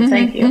acronym,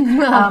 thank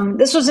you.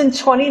 This was in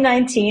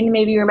 2019.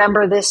 Maybe you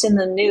remember this in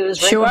the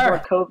news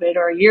before COVID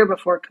or a year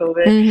before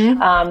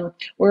COVID,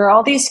 where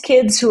all these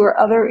kids who were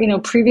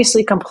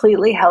previously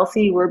completely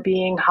healthy were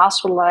being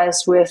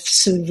hospitalized with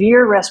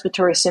severe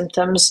respiratory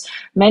symptoms,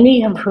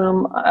 many of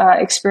whom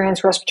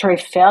experienced respiratory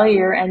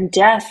failure and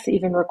death,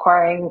 even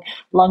requiring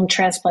lung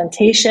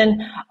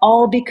transplantation,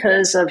 all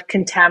because of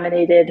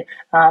contaminated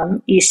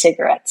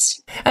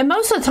e-cigarettes. And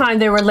most of the time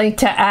they were linked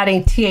to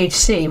adding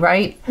THC,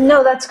 right?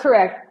 No, that's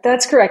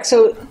correct.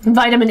 So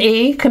vitamin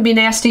E can be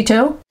nasty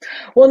too?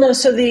 Well, no.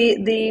 So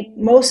the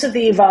most of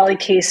the EVALI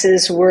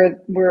cases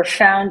were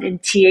found in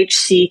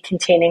THC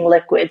containing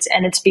liquids,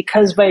 and it's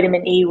because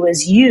vitamin E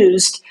was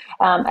used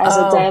as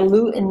a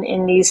diluent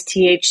in these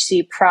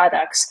THC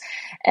products.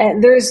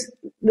 And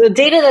the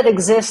data that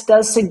exists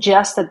does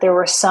suggest that there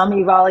were some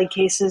EVALI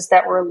cases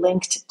that were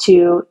linked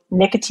to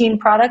nicotine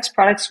products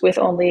with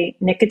only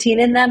nicotine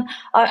in them.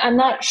 I'm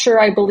not sure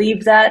I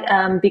believe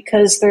that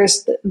because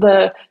there's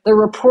the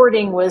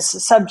reporting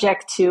was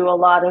subject to a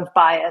lot of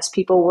bias.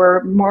 People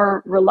were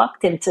more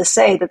reluctant to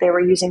say that they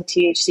were using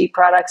THC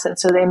products, and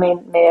so they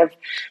may have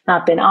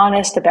not been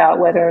honest about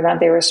whether or not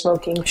they were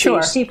smoking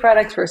THC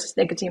products versus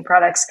nicotine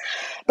products.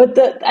 But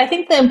I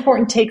think the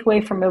important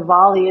takeaway from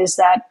EVALI is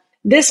that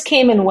this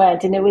came and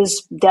went, and it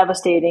was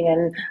devastating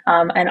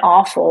and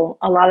awful.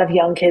 A lot of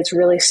young kids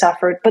really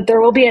suffered, but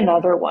there will be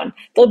another one.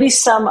 There'll be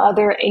some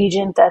other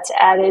agent that's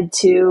added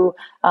to,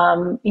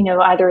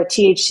 either a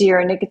THC or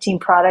a nicotine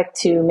product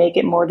to make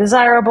it more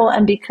desirable.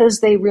 And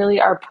because they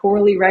really are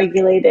poorly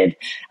regulated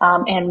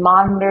and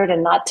monitored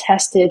and not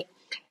tested,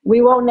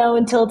 we won't know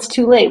until it's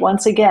too late,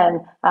 once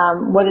again,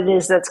 what it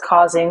is that's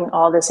causing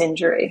all this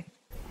injury.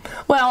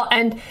 Well,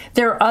 and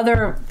there are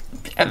other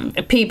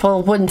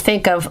people wouldn't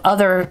think of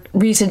other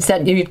reasons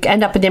that you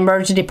end up in the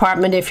emergency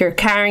department if you're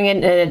carrying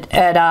it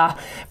and it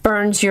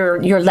burns your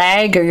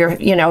leg, or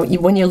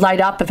when you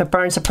light up, if it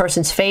burns a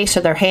person's face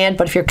or their hand.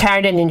 But if you're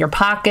carrying it in your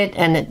pocket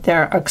and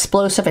there are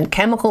explosive and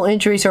chemical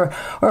injuries, or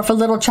if a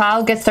little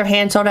child gets their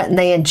hands on it and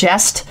they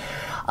ingest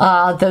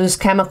those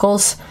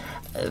chemicals,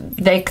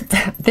 there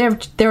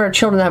are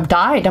children that have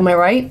died. Am I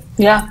right?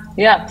 Yeah.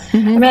 Mm-hmm.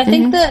 I mean, I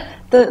think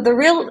the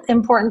real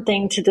important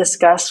thing to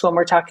discuss when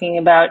we're talking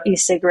about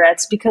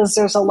e-cigarettes, because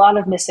there's a lot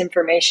of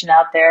misinformation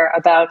out there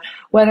about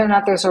whether or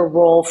not there's a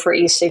role for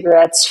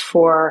e-cigarettes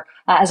for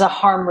as a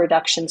harm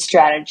reduction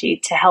strategy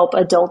to help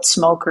adult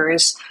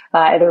smokers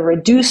either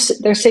reduce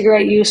their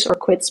cigarette use or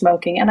quit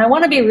smoking. And I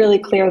want to be really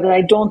clear that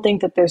I don't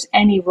think that there's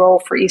any role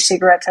for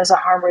e-cigarettes as a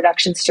harm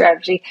reduction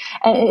strategy.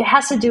 And it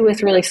has to do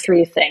with really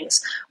three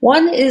things.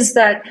 One is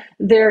that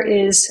there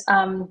is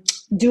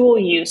dual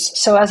use.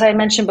 So as I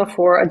mentioned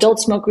before, adult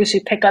smokers who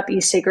pick up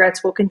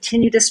e-cigarettes will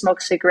continue to smoke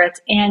cigarettes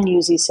and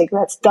use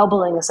e-cigarettes,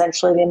 doubling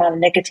essentially the amount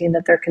of nicotine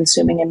that they're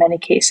consuming in many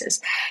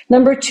cases.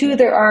 Number two,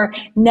 there are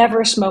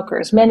never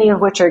smokers, many of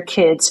which are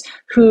kids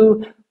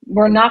who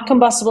were not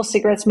combustible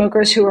cigarette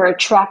smokers who are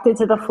attracted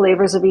to the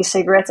flavors of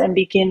e-cigarettes and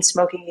begin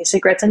smoking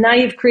e-cigarettes. And now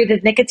you've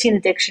created nicotine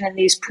addiction in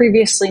these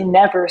previously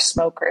never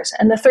smokers.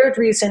 And the third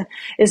reason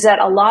is that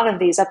a lot of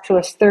these, up to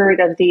a third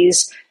of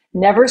these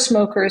never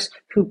smokers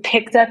who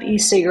picked up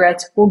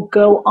e-cigarettes will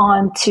go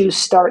on to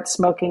start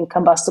smoking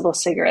combustible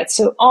cigarettes.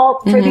 So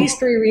for these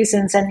three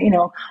reasons, and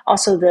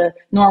also the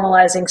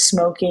normalizing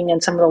smoking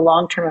and some of the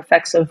long-term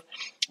effects of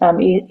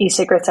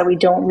e-cigarettes that we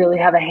don't really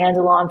have a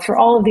handle on. For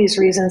all of these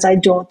reasons, I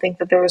don't think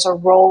that there is a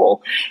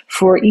role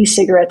for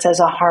e-cigarettes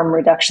as a harm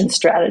reduction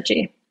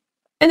strategy.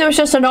 And there was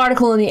just an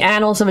article in the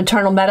Annals of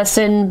Internal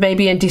Medicine,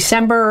 maybe in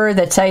December,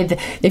 that say that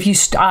if you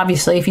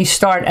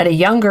start at a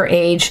younger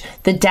age,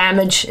 the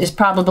damage is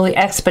probably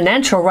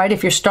exponential, right?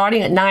 If you're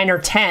starting at 9 or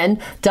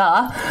 10,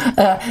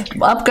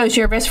 up goes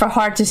your risk for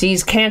heart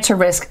disease, cancer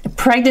risk,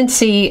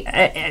 pregnancy,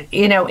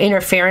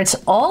 interference.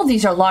 All of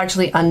these are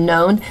largely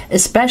unknown,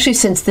 especially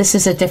since this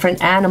is a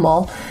different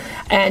animal.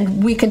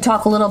 And we can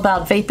talk a little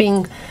about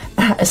vaping,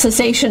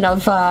 cessation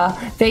of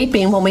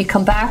vaping when we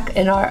come back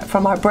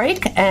from our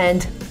break.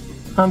 And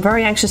I'm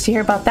very anxious to hear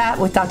about that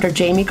with Dr.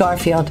 Jamie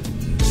Garfield.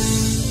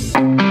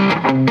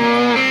 And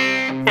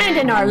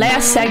in our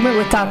last segment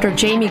with Dr.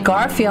 Jamie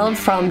Garfield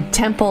from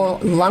Temple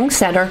Lung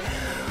Center,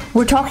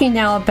 we're talking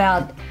now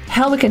about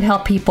how we can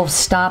help people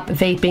stop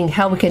vaping,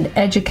 how we can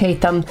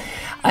educate them,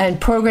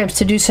 and programs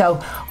to do so.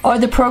 Are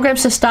the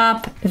programs to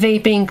stop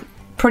vaping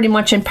pretty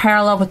much in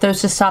parallel with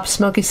those to stop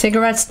smoking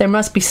cigarettes? There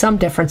must be some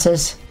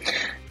differences.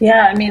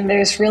 Yeah, I mean,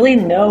 there's really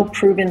no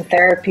proven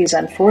therapies,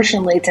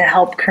 unfortunately, to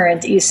help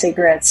current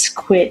e-cigarettes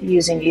quit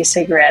using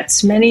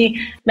e-cigarettes. Many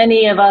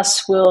of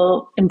us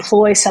will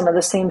employ some of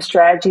the same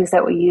strategies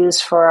that we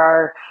use for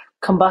our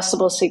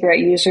combustible cigarette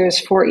users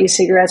for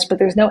e-cigarettes, but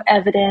there's no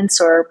evidence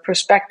or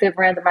prospective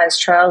randomized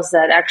trials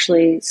that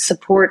actually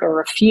support or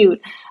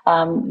refute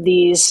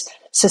these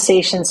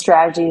cessation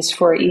strategies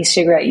for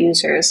e-cigarette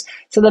users.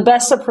 So the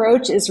best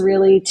approach is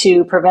really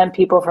to prevent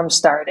people from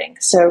starting.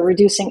 So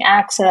reducing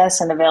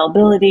access and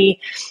availability,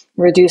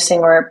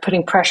 reducing or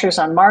putting pressures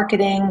on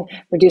marketing,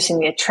 reducing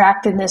the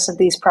attractiveness of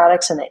these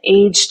products and the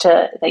age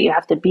that you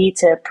have to be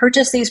to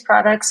purchase these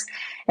products.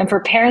 And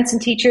for parents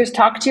and teachers,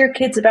 talk to your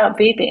kids about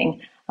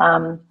vaping.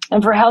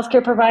 And for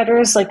healthcare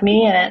providers like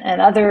me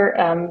and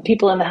other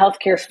people in the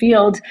healthcare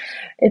field,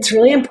 it's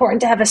really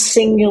important to have a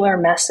singular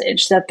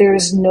message that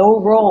there's no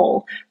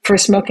role for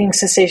smoking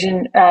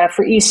cessation,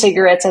 for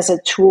e-cigarettes as a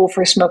tool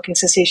for smoking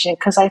cessation,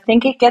 because I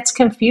think it gets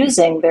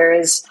confusing. There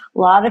is a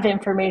lot of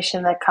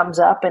information that comes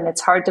up and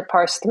it's hard to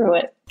parse through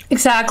it.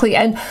 Exactly.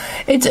 And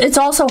it's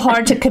also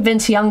hard to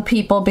convince young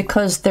people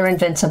because they're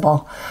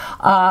invincible.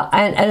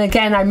 And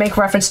again, I make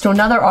reference to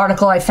another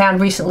article I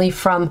found recently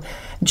from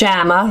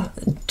JAMA,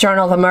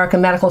 Journal of American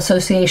Medical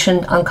Association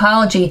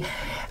Oncology,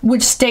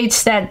 which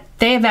states that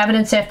they have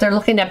evidence after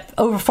looking at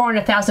over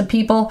 400,000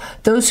 people,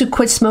 those who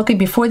quit smoking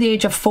before the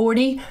age of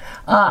 40,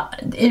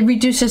 it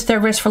reduces their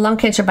risk for lung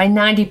cancer by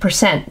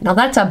 90%. Now,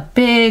 that's a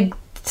big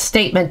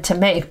statement to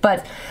make,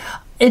 but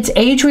it's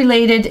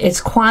age-related, it's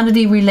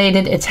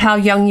quantity-related, it's how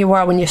young you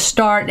are when you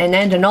start and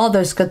end and all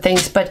those good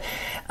things. But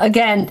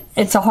again,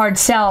 it's a hard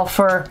sell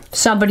for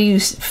somebody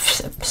who's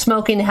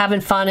smoking,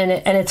 having fun,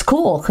 and it's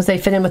cool because they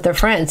fit in with their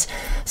friends.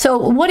 So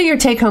what are your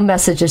take-home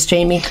messages,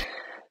 Jamie?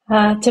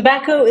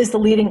 Tobacco is the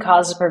leading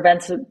cause of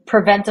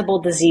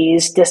preventable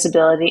disease,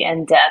 disability,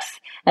 and death,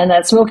 and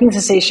that smoking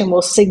cessation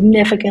will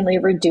significantly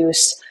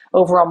reduce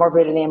overall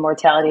morbidity and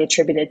mortality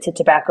attributed to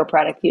tobacco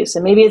product use.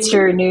 And maybe it's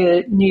your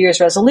New Year's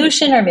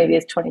resolution, or maybe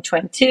it's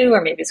 2022, or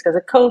maybe it's because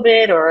of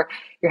COVID or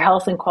your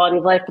health and quality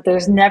of life, but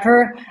there's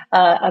never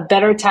a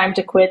better time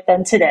to quit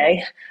than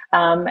today.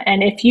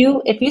 And if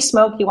you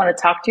smoke, you want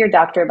to talk to your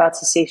doctor about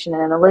cessation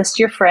and enlist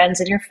your friends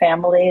and your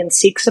family and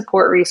seek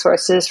support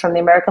resources from the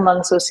American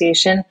Lung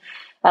Association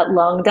at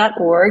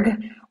lung.org,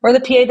 or the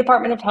PA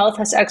Department of Health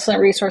has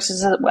excellent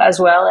resources as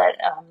well at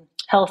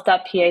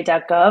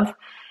health.pa.gov.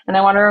 And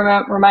I want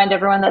to remind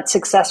everyone that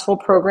successful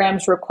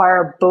programs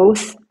require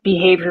both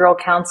behavioral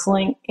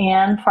counseling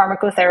and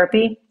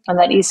pharmacotherapy, and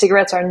that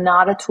e-cigarettes are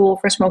not a tool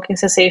for smoking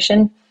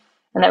cessation,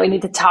 and that we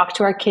need to talk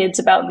to our kids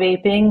about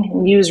vaping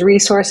and use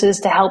resources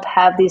to help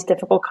have these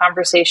difficult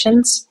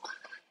conversations.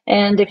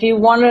 And if you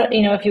want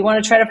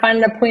to try to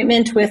find an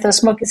appointment with a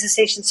smoking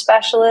cessation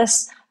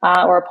specialist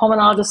or a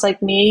pulmonologist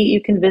like me,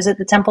 you can visit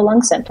the Temple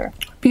Lung Center.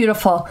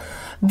 Beautiful.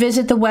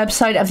 Visit the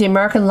website of the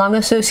American Lung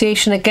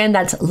Association. Again,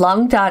 that's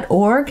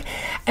lung.org.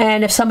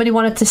 And if somebody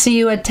wanted to see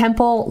you at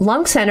Temple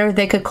Lung Center,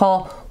 they could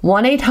call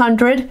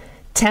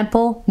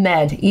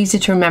 1-800-TEMPLE-MED. Easy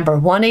to remember,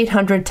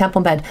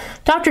 1-800-TEMPLE-MED.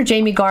 Dr.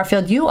 Jamie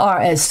Garfield, you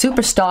are a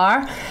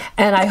superstar,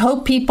 and I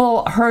hope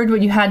people heard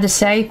what you had to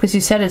say because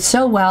you said it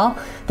so well.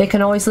 They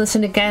can always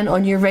listen again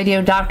on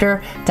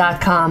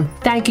yourradiodoctor.com.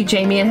 Thank you,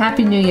 Jamie, and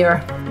Happy New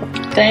Year.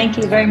 Thank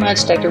you very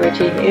much, Dr.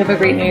 Ritchie. You have a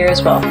great New Year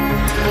as well.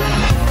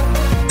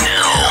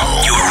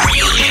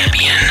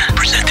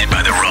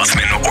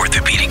 Rothman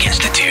Orthopedic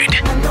Institute.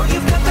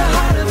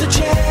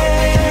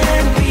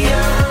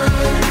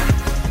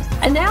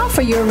 And now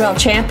for Your Real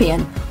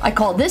Champion. I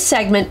call this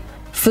segment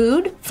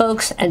Food,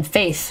 Folks, and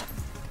Faith.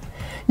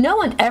 No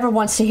one ever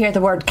wants to hear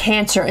the word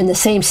cancer in the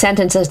same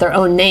sentence as their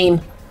own name.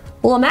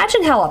 Well,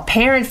 imagine how a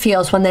parent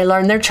feels when they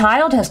learn their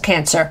child has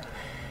cancer.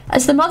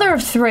 As the mother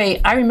of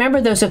 3, I remember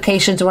those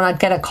occasions when I'd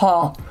get a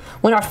call,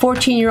 when our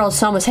 14-year-old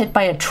son was hit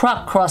by a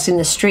truck crossing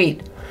the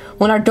street,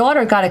 when our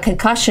daughter got a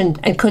concussion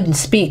and couldn't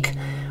speak,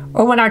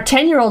 or when our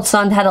 10-year-old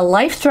son had a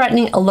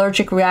life-threatening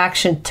allergic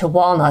reaction to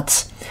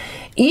walnuts.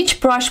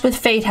 Each brush with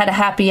fate had a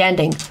happy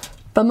ending,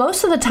 but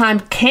most of the time,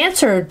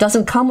 cancer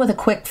doesn't come with a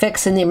quick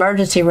fix in the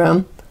emergency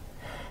room.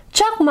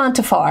 Chuck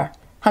Montefar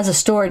has a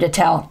story to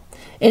tell.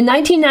 In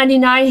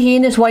 1999, he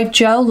and his wife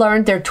Jo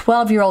learned their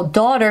 12-year-old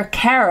daughter,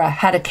 Kara,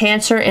 had a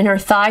cancer in her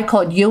thigh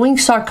called Ewing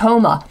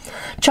sarcoma.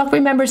 Chuck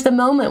remembers the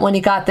moment when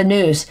he got the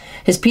news.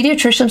 His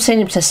pediatrician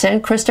sent him to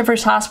St.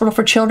 Christopher's Hospital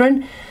for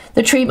Children.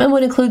 The treatment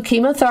would include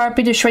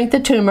chemotherapy to shrink the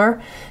tumor.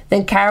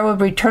 Then Kara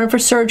would return for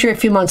surgery a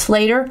few months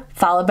later,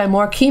 followed by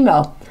more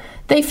chemo.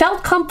 They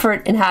felt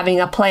comfort in having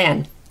a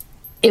plan.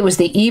 It was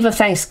the eve of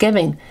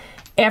Thanksgiving.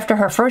 After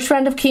her first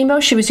round of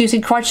chemo, she was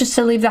using crutches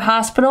to leave the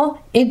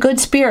hospital in good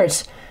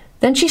spirits.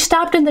 Then she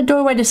stopped in the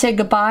doorway to say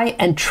goodbye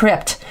and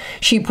tripped.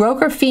 She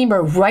broke her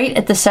femur right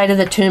at the site of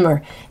the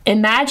tumor.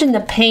 Imagine the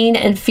pain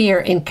and fear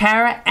in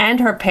Kara and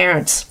her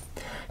parents.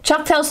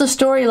 Chuck tells the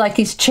story like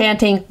he's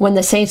chanting "When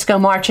the Saints Go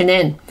Marching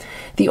In."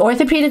 The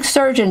orthopedic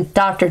surgeon,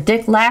 Dr.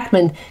 Dick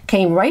Lackman,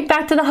 came right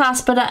back to the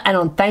hospital and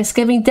on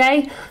Thanksgiving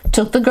Day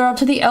took the girl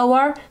to the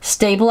OR,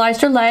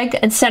 stabilized her leg,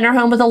 and sent her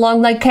home with a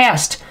long leg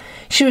cast.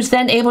 She was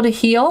then able to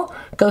heal,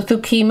 go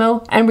through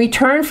chemo, and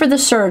return for the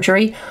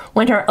surgery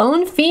when her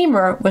own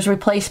femur was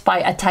replaced by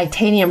a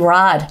titanium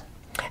rod.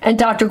 And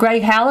Dr.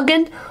 Greg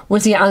Halligan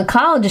was the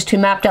oncologist who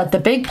mapped out the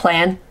big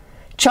plan.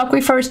 Chuck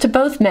refers to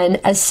both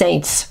men as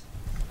saints.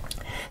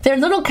 Their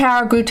little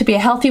Kara grew to be a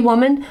healthy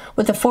woman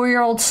with a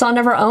 4-year-old son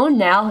of her own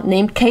now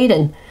named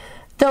Caden.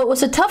 Though it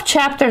was a tough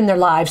chapter in their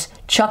lives,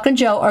 Chuck and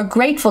Jo are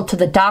grateful to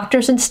the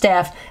doctors and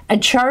staff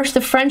and cherish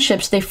the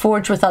friendships they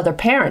forged with other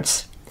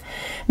parents.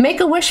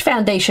 Make-A-Wish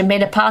Foundation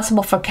made it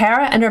possible for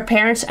Kara and her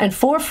parents and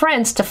 4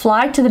 friends to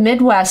fly to the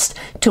Midwest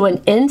to an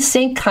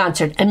NSYNC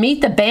concert and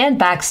meet the band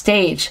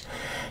backstage.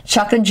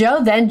 Chuck and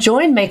Jo then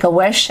joined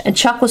Make-A-Wish, and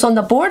Chuck was on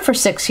the board for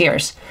 6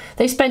 years.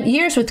 They spent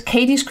years with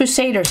Katie's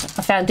Crusaders,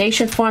 a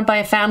foundation formed by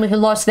a family who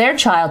lost their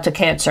child to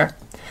cancer.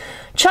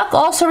 Chuck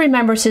also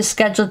remembers his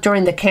schedule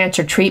during the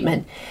cancer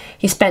treatment.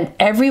 He spent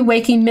every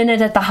waking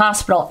minute at the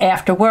hospital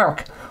after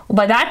work. Well,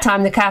 by that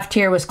time, the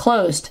cafeteria was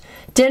closed.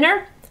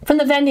 Dinner from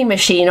the vending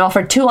machine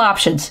offered 2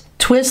 options,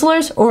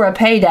 Twizzlers or a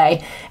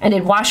payday, and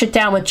he'd wash it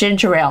down with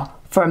ginger ale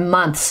for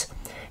months.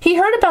 He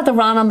heard about the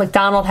Ronald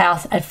McDonald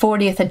House at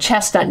 40th and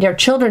Chestnut near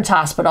Children's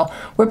Hospital,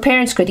 where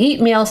parents could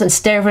eat meals and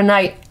stay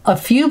overnight a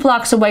few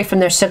blocks away from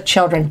their sick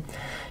children.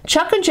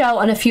 Chuck and Joe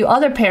and a few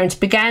other parents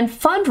began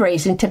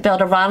fundraising to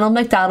build a Ronald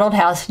McDonald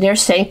House near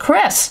St.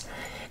 Chris.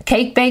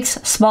 Cake bakes,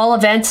 small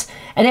events,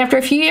 and after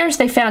a few years,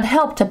 they found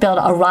help to build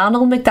a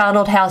Ronald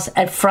McDonald House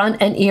at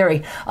Front and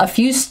Erie, a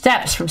few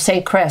steps from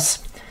St.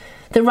 Chris.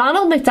 The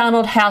Ronald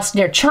McDonald House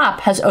near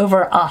CHOP has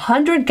over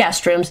 100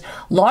 guest rooms,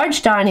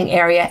 large dining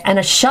area, and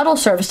a shuttle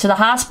service to the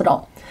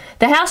hospital.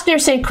 The house near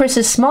St. Chris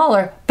is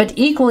smaller, but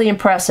equally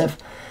impressive.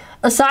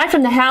 Aside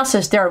from the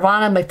houses, there are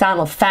Ronald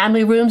McDonald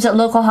family rooms at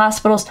local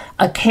hospitals,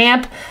 a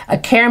camp, a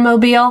care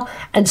mobile,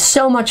 and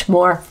so much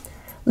more.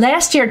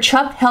 Last year,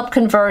 Chuck helped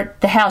convert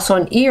the house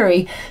on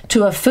Erie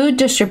to a food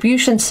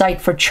distribution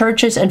site for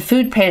churches and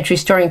food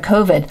pantries during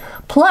COVID.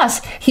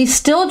 Plus, he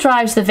still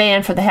drives the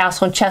van for the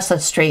house on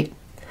Chestnut Street.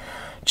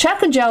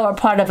 Chuck and Joe are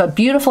part of a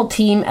beautiful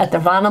team at the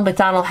Ronald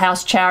McDonald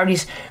House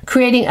Charities,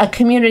 creating a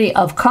community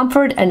of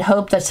comfort and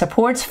hope that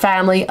supports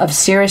family of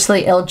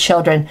seriously ill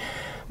children.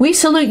 We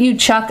salute you,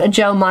 Chuck and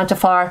Joe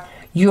Montefar.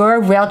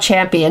 You're real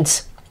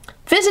champions.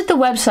 Visit the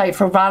website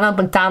for Ronald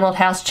McDonald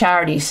House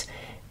Charities,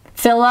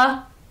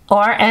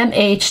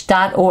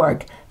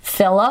 PhilaRMH.org.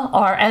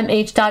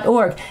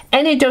 PhilaRMH.org.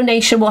 Any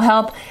donation will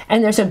help,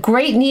 and there's a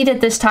great need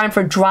at this time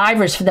for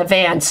drivers for the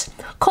vans.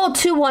 Call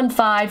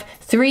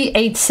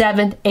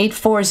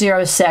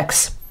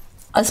 215-387-8406.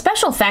 A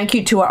special thank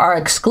you to our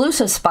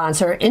exclusive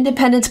sponsor,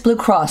 Independence Blue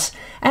Cross,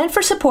 and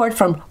for support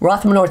from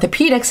Rothman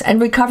Orthopedics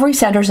and Recovery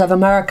Centers of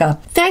America.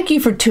 Thank you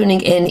for tuning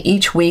in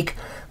each week.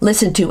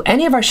 Listen to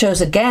any of our shows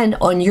again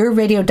on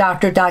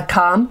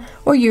YourRadioDoctor.com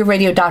or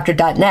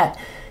YourRadioDoctor.net.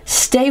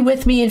 Stay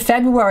with me in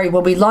February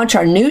when we launch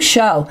our new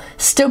show,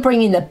 still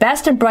bringing the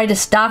best and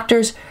brightest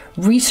doctors,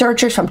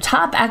 researchers from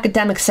top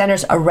academic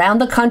centers around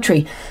the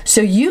country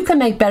so you can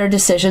make better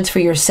decisions for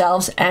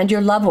yourselves and your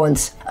loved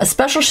ones. A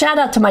special shout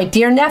out to my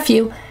dear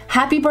nephew.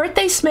 Happy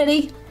birthday,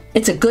 Smitty.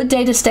 It's a good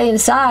day to stay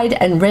inside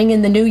and ring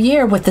in the new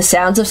year with the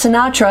sounds of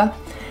Sinatra.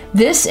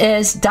 This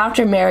is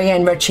Dr.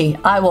 Marianne Ritchie.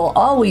 I will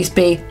always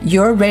be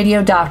your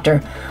radio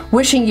doctor,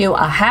 wishing you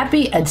a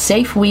happy and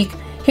safe week.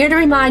 Here to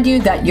remind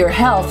you that your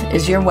health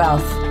is your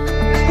wealth.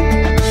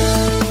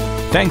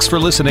 Thanks for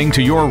listening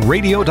to Your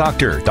Radio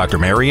Doctor, Dr.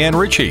 Marianne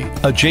Ritchie,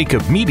 a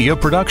Jacob Media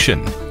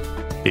production.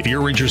 If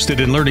you're interested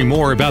in learning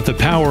more about the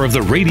power of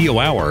the radio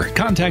hour,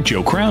 contact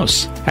Joe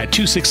Kraus at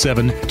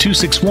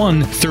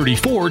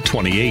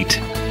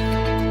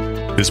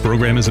 267-261-3428. This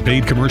program is a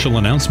paid commercial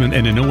announcement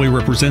and in no way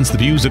represents the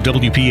views of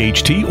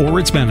WPHT or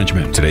its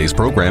management. Today's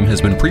program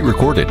has been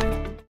pre-recorded.